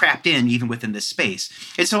 they're trapped in even within this space.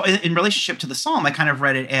 And so in relationship to the psalm, I kind of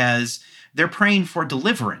read it as they're praying for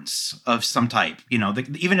deliverance of some type.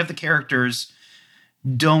 Even if the characters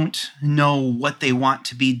don't know what they want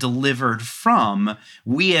to be delivered from,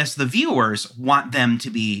 we as the viewers want them to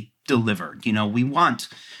be delivered. We want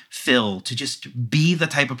Phil to just be the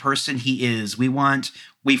type of person he is.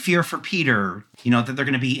 We fear for Peter, that they're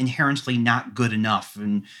going to be inherently not good enough.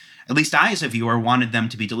 And at least I, as a viewer, wanted them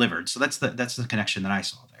to be delivered. So that's the connection that I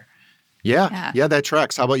saw there. Yeah, that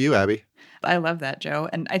tracks. How about you, Abby? I love that, Joe.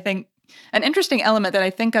 And I think an interesting element that I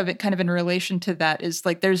think of it kind of in relation to that is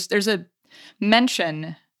there's a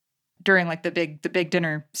mention during the big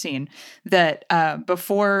dinner scene that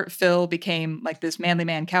before Phil became this manly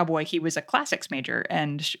man cowboy, he was a classics major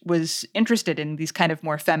and was interested in these kind of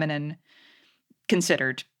more feminine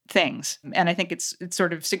considered things. And I think it's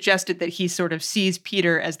sort of suggested that he sort of sees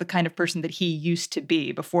Peter as the kind of person that he used to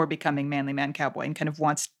be before becoming manly man cowboy, and kind of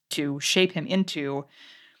wants to shape him into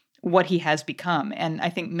what he has become. And I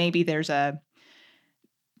think maybe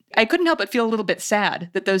I couldn't help but feel a little bit sad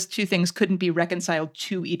that those two things couldn't be reconciled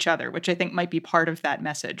to each other, which I think might be part of that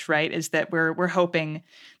message, right? Is that we're hoping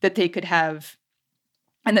that they could have,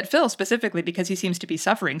 and that Phil specifically, because he seems to be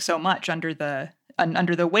suffering so much under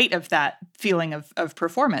the weight of that feeling of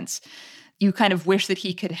performance, you kind of wish that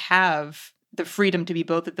he could have the freedom to be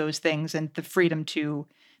both of those things, and the freedom to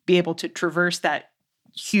be able to traverse that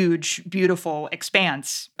huge, beautiful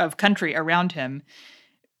expanse of country around him,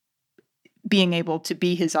 being able to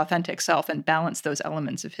be his authentic self and balance those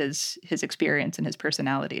elements of his experience and his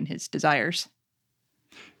personality and his desires.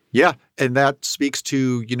 Yeah, and that speaks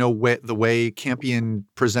to, the way Campion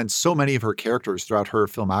presents so many of her characters throughout her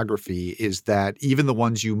filmography, is that even the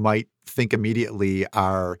ones you might think immediately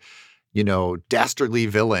are, dastardly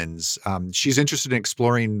villains. She's interested in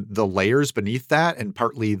exploring the layers beneath that and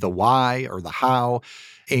partly the why or the how.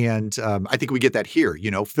 And I think we get that here.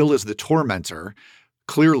 Phil is the tormentor,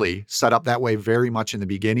 clearly set up that way very much in the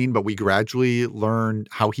beginning, but we gradually learn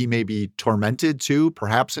how he may be tormented too,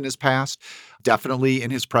 perhaps in his past, definitely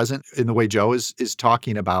in his present, in the way Joe is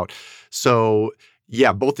talking about. So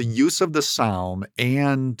yeah, both the use of the psalm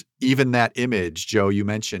and even that image, Joe, you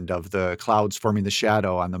mentioned of the clouds forming the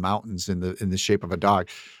shadow on the mountains in the shape of a dog.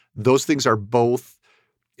 Those things are both,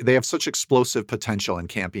 they have such explosive potential in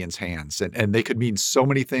Campion's hands. And they could mean so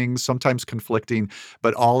many things, sometimes conflicting,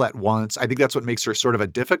 but all at once. I think that's what makes her sort of a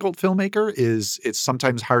difficult filmmaker, is it's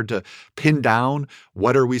sometimes hard to pin down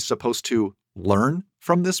what are we supposed to learn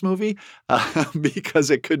from this movie, because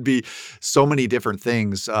it could be so many different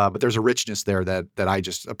things. But there's a richness there that I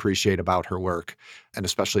just appreciate about her work, and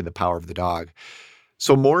especially The Power of the Dog.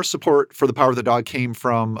 So more support for The Power of the Dog came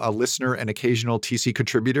from a listener and occasional TC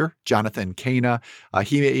contributor, Jonathan Cana.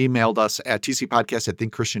 He emailed us at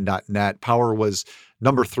tcpodcast@thinkchristian.net. Power was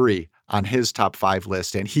number 3 on his top 5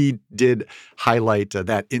 list. And he did highlight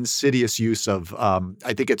that insidious use of,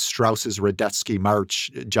 I think it's Strauss's Radetzky March,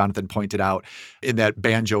 Jonathan pointed out, in that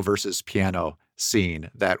banjo versus piano scene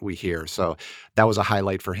that we hear. So that was a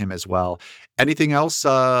highlight for him as well. Anything else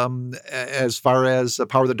as far as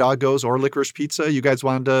Power of the Dog goes, or Licorice Pizza, you guys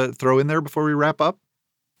wanted to throw in there before we wrap up?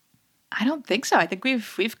 I don't think so. I think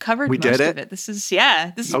we've covered most of it. This has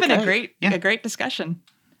been a great discussion.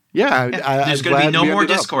 Yeah, there's going to be no more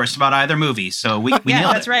discourse about either movie, so we nailed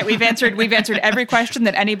that's it. Right. We've answered every question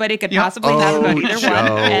that anybody could possibly have about either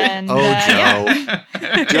one. And, Joe.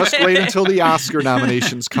 Just wait until the Oscar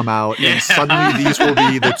nominations come out, and suddenly these will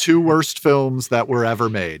be the 2 worst films that were ever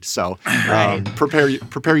made. So prepare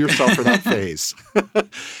yourself for that phase.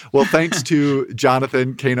 Well, thanks to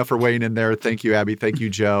Jonathan Cana for weighing in there. Thank you, Abby. Thank you,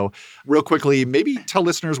 Joe. Real quickly, maybe tell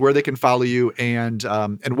listeners where they can follow you and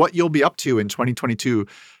what you'll be up to in 2022.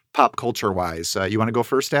 Pop culture-wise. You want to go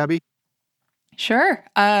first, Abby? Sure.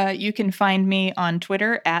 You can find me on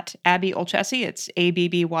Twitter at Abby Olcese. It's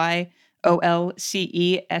ABBYOLCESE.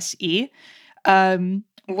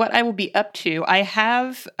 What I will be up to, I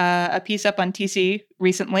have a piece up on TC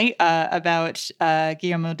recently about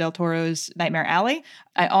Guillermo del Toro's Nightmare Alley.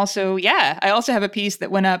 I also have a piece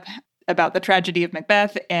that went up about the tragedy of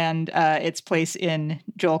Macbeth and its place in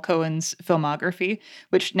Joel Cohen's filmography,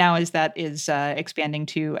 which now is expanding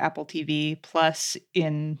to Apple TV Plus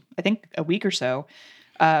in, I think, a week or so.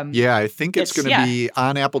 I think it's going to be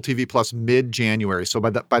on Apple TV Plus mid-January. So by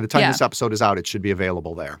the time this episode is out, it should be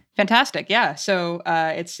available there. Fantastic, yeah. So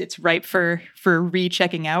it's ripe for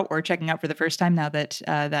rechecking out or checking out for the first time now that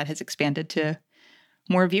that has expanded to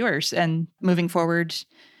more viewers. And moving forward,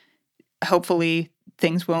 hopefully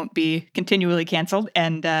things won't be continually canceled,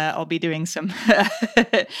 and I'll be doing some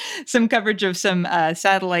some coverage of some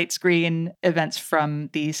satellite screen events from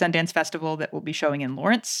the Sundance Festival that will be showing in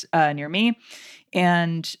Lawrence near me,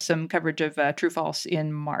 and some coverage of True False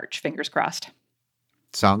in March. Fingers crossed.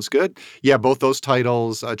 Sounds good. Yeah, both those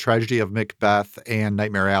titles, Tragedy of Macbeth and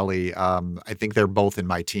Nightmare Alley, I think they're both in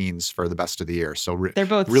my teens for the best of the year. So they're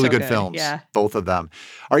both really so good films, both of them.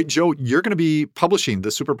 All right, Joe, you're going to be publishing The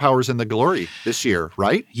Superpowers and the Glory this year,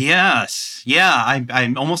 right? Yes. Yeah,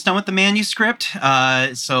 I'm almost done with the manuscript.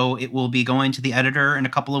 So it will be going to the editor in a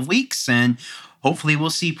couple of weeks, and hopefully we'll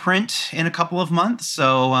see print in a couple of months.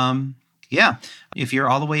 So, if you're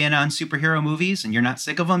all the way in on superhero movies and you're not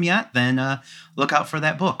sick of them yet, then look out for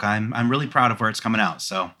that book. I'm really proud of where it's coming out.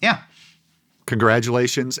 So, yeah.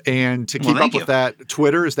 Congratulations. And to keep up with that,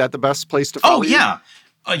 Twitter, is that the best place to follow you? Oh,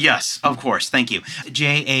 yeah. Yes, of course. Thank you.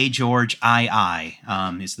 JA George II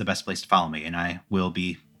is the best place to follow me, and I will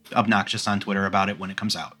be obnoxious on Twitter about it when it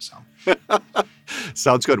comes out. So.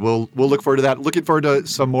 Sounds good. We'll look forward to that. Looking forward to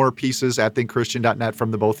some more pieces at thinkchristian.net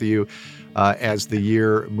from the both of you as the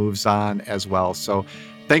year moves on as well. So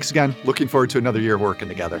thanks again. Looking forward to another year working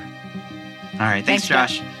together. All right. Thanks,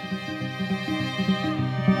 Josh.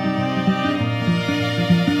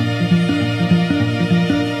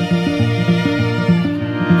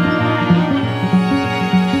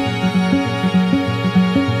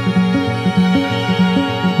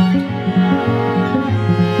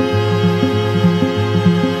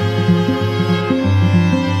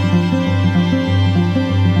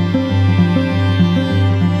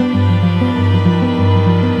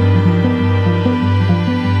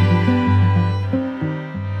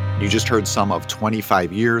 Just heard some of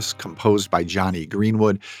 25 Years, composed by Johnny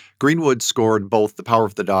Greenwood. Greenwood scored both The Power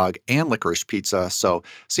of the Dog and Licorice Pizza, so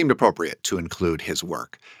seemed appropriate to include his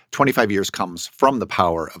work. 25 Years comes from The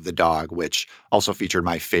Power of the Dog, which also featured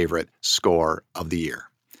my favorite score of the year.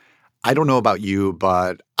 I don't know about you,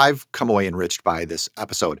 but I've come away enriched by this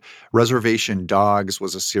episode. Reservation Dogs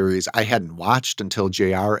was a series I hadn't watched until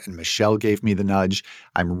JR and Michelle gave me the nudge.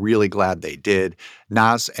 I'm really glad they did.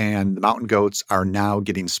 Nas and the Mountain Goats are now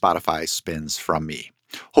getting Spotify spins from me.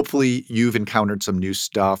 Hopefully you've encountered some new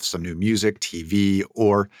stuff, some new music, TV,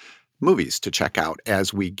 or movies to check out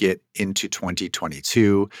as we get into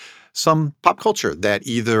 2022. Some pop culture that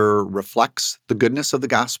either reflects the goodness of the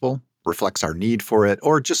gospel, reflects our need for it,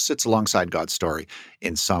 or just sits alongside God's story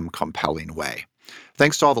in some compelling way.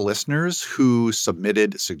 Thanks to all the listeners who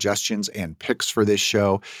submitted suggestions and picks for this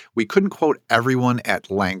show. We couldn't quote everyone at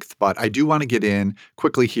length, but I do want to get in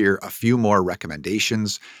quickly here a few more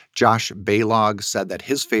recommendations. Josh Baylog said that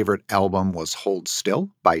his favorite album was Hold Still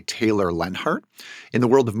by Taylor Lenhart. In the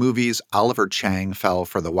world of movies, Oliver Chang fell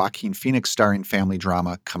for the Joaquin Phoenix starring family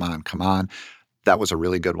drama Come On, Come On. That was a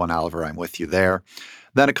really good one, Oliver. I'm with you there.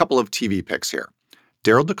 Then a couple of TV picks here.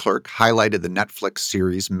 Daryl DeClerc highlighted the Netflix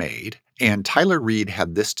series Made, and Tyler Reed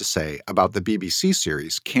had this to say about the BBC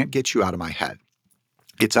series Can't Get You Out of My Head.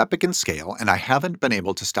 It's epic in scale, and I haven't been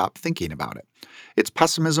able to stop thinking about it. Its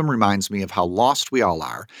pessimism reminds me of how lost we all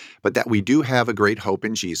are, but that we do have a great hope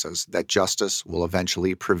in Jesus that justice will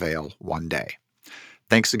eventually prevail one day.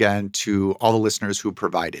 Thanks again to all the listeners who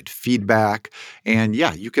provided feedback. And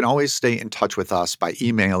yeah, you can always stay in touch with us by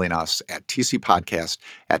emailing us at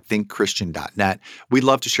tcpodcast@thinkchristian.net. We'd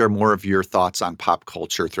love to share more of your thoughts on pop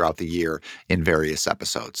culture throughout the year in various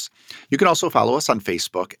episodes. You can also follow us on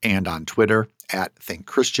Facebook and on Twitter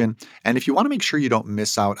 @thinkchristian. And if you want to make sure you don't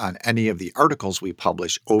miss out on any of the articles we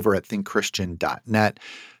publish over at thinkchristian.net,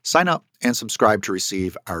 sign up and subscribe to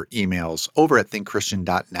receive our emails over at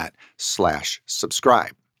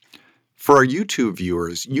thinkchristian.net/subscribe. For our YouTube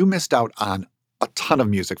viewers, you missed out on a ton of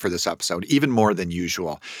music for this episode, even more than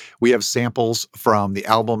usual. We have samples from the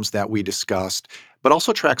albums that we discussed, but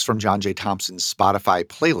also tracks from John J. Thompson's Spotify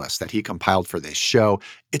playlist that he compiled for this show.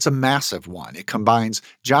 It's a massive one. It combines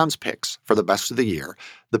John's picks for the best of the year,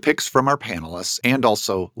 the picks from our panelists, and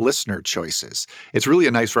also listener choices. It's really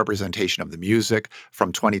a nice representation of the music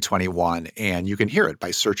from 2021, and you can hear it by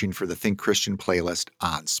searching for the Think Christian playlist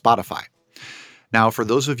on Spotify. Now, for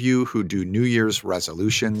those of you who do New Year's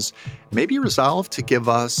resolutions, maybe resolve to give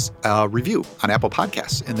us a review on Apple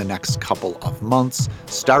Podcasts in the next couple of months.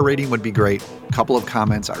 Star rating would be great. A couple of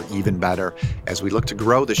comments are even better. As we look to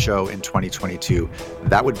grow the show in 2022,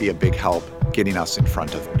 that would be a big help getting us in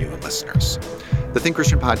front of new listeners. The Think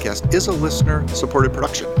Christian Podcast is a listener-supported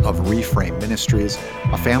production of Reframe Ministries,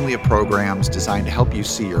 a family of programs designed to help you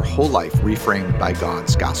see your whole life reframed by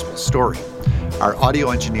God's gospel story. Our audio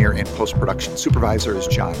engineer and post-production supervisor is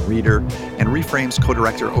John Reeder, and Reframe's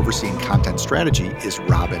co-director overseeing content strategy is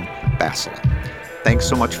Robin Bassel. Thanks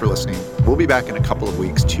so much for listening. We'll be back in a couple of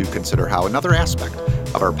weeks to consider how another aspect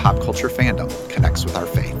of our pop culture fandom connects with our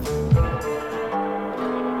faith.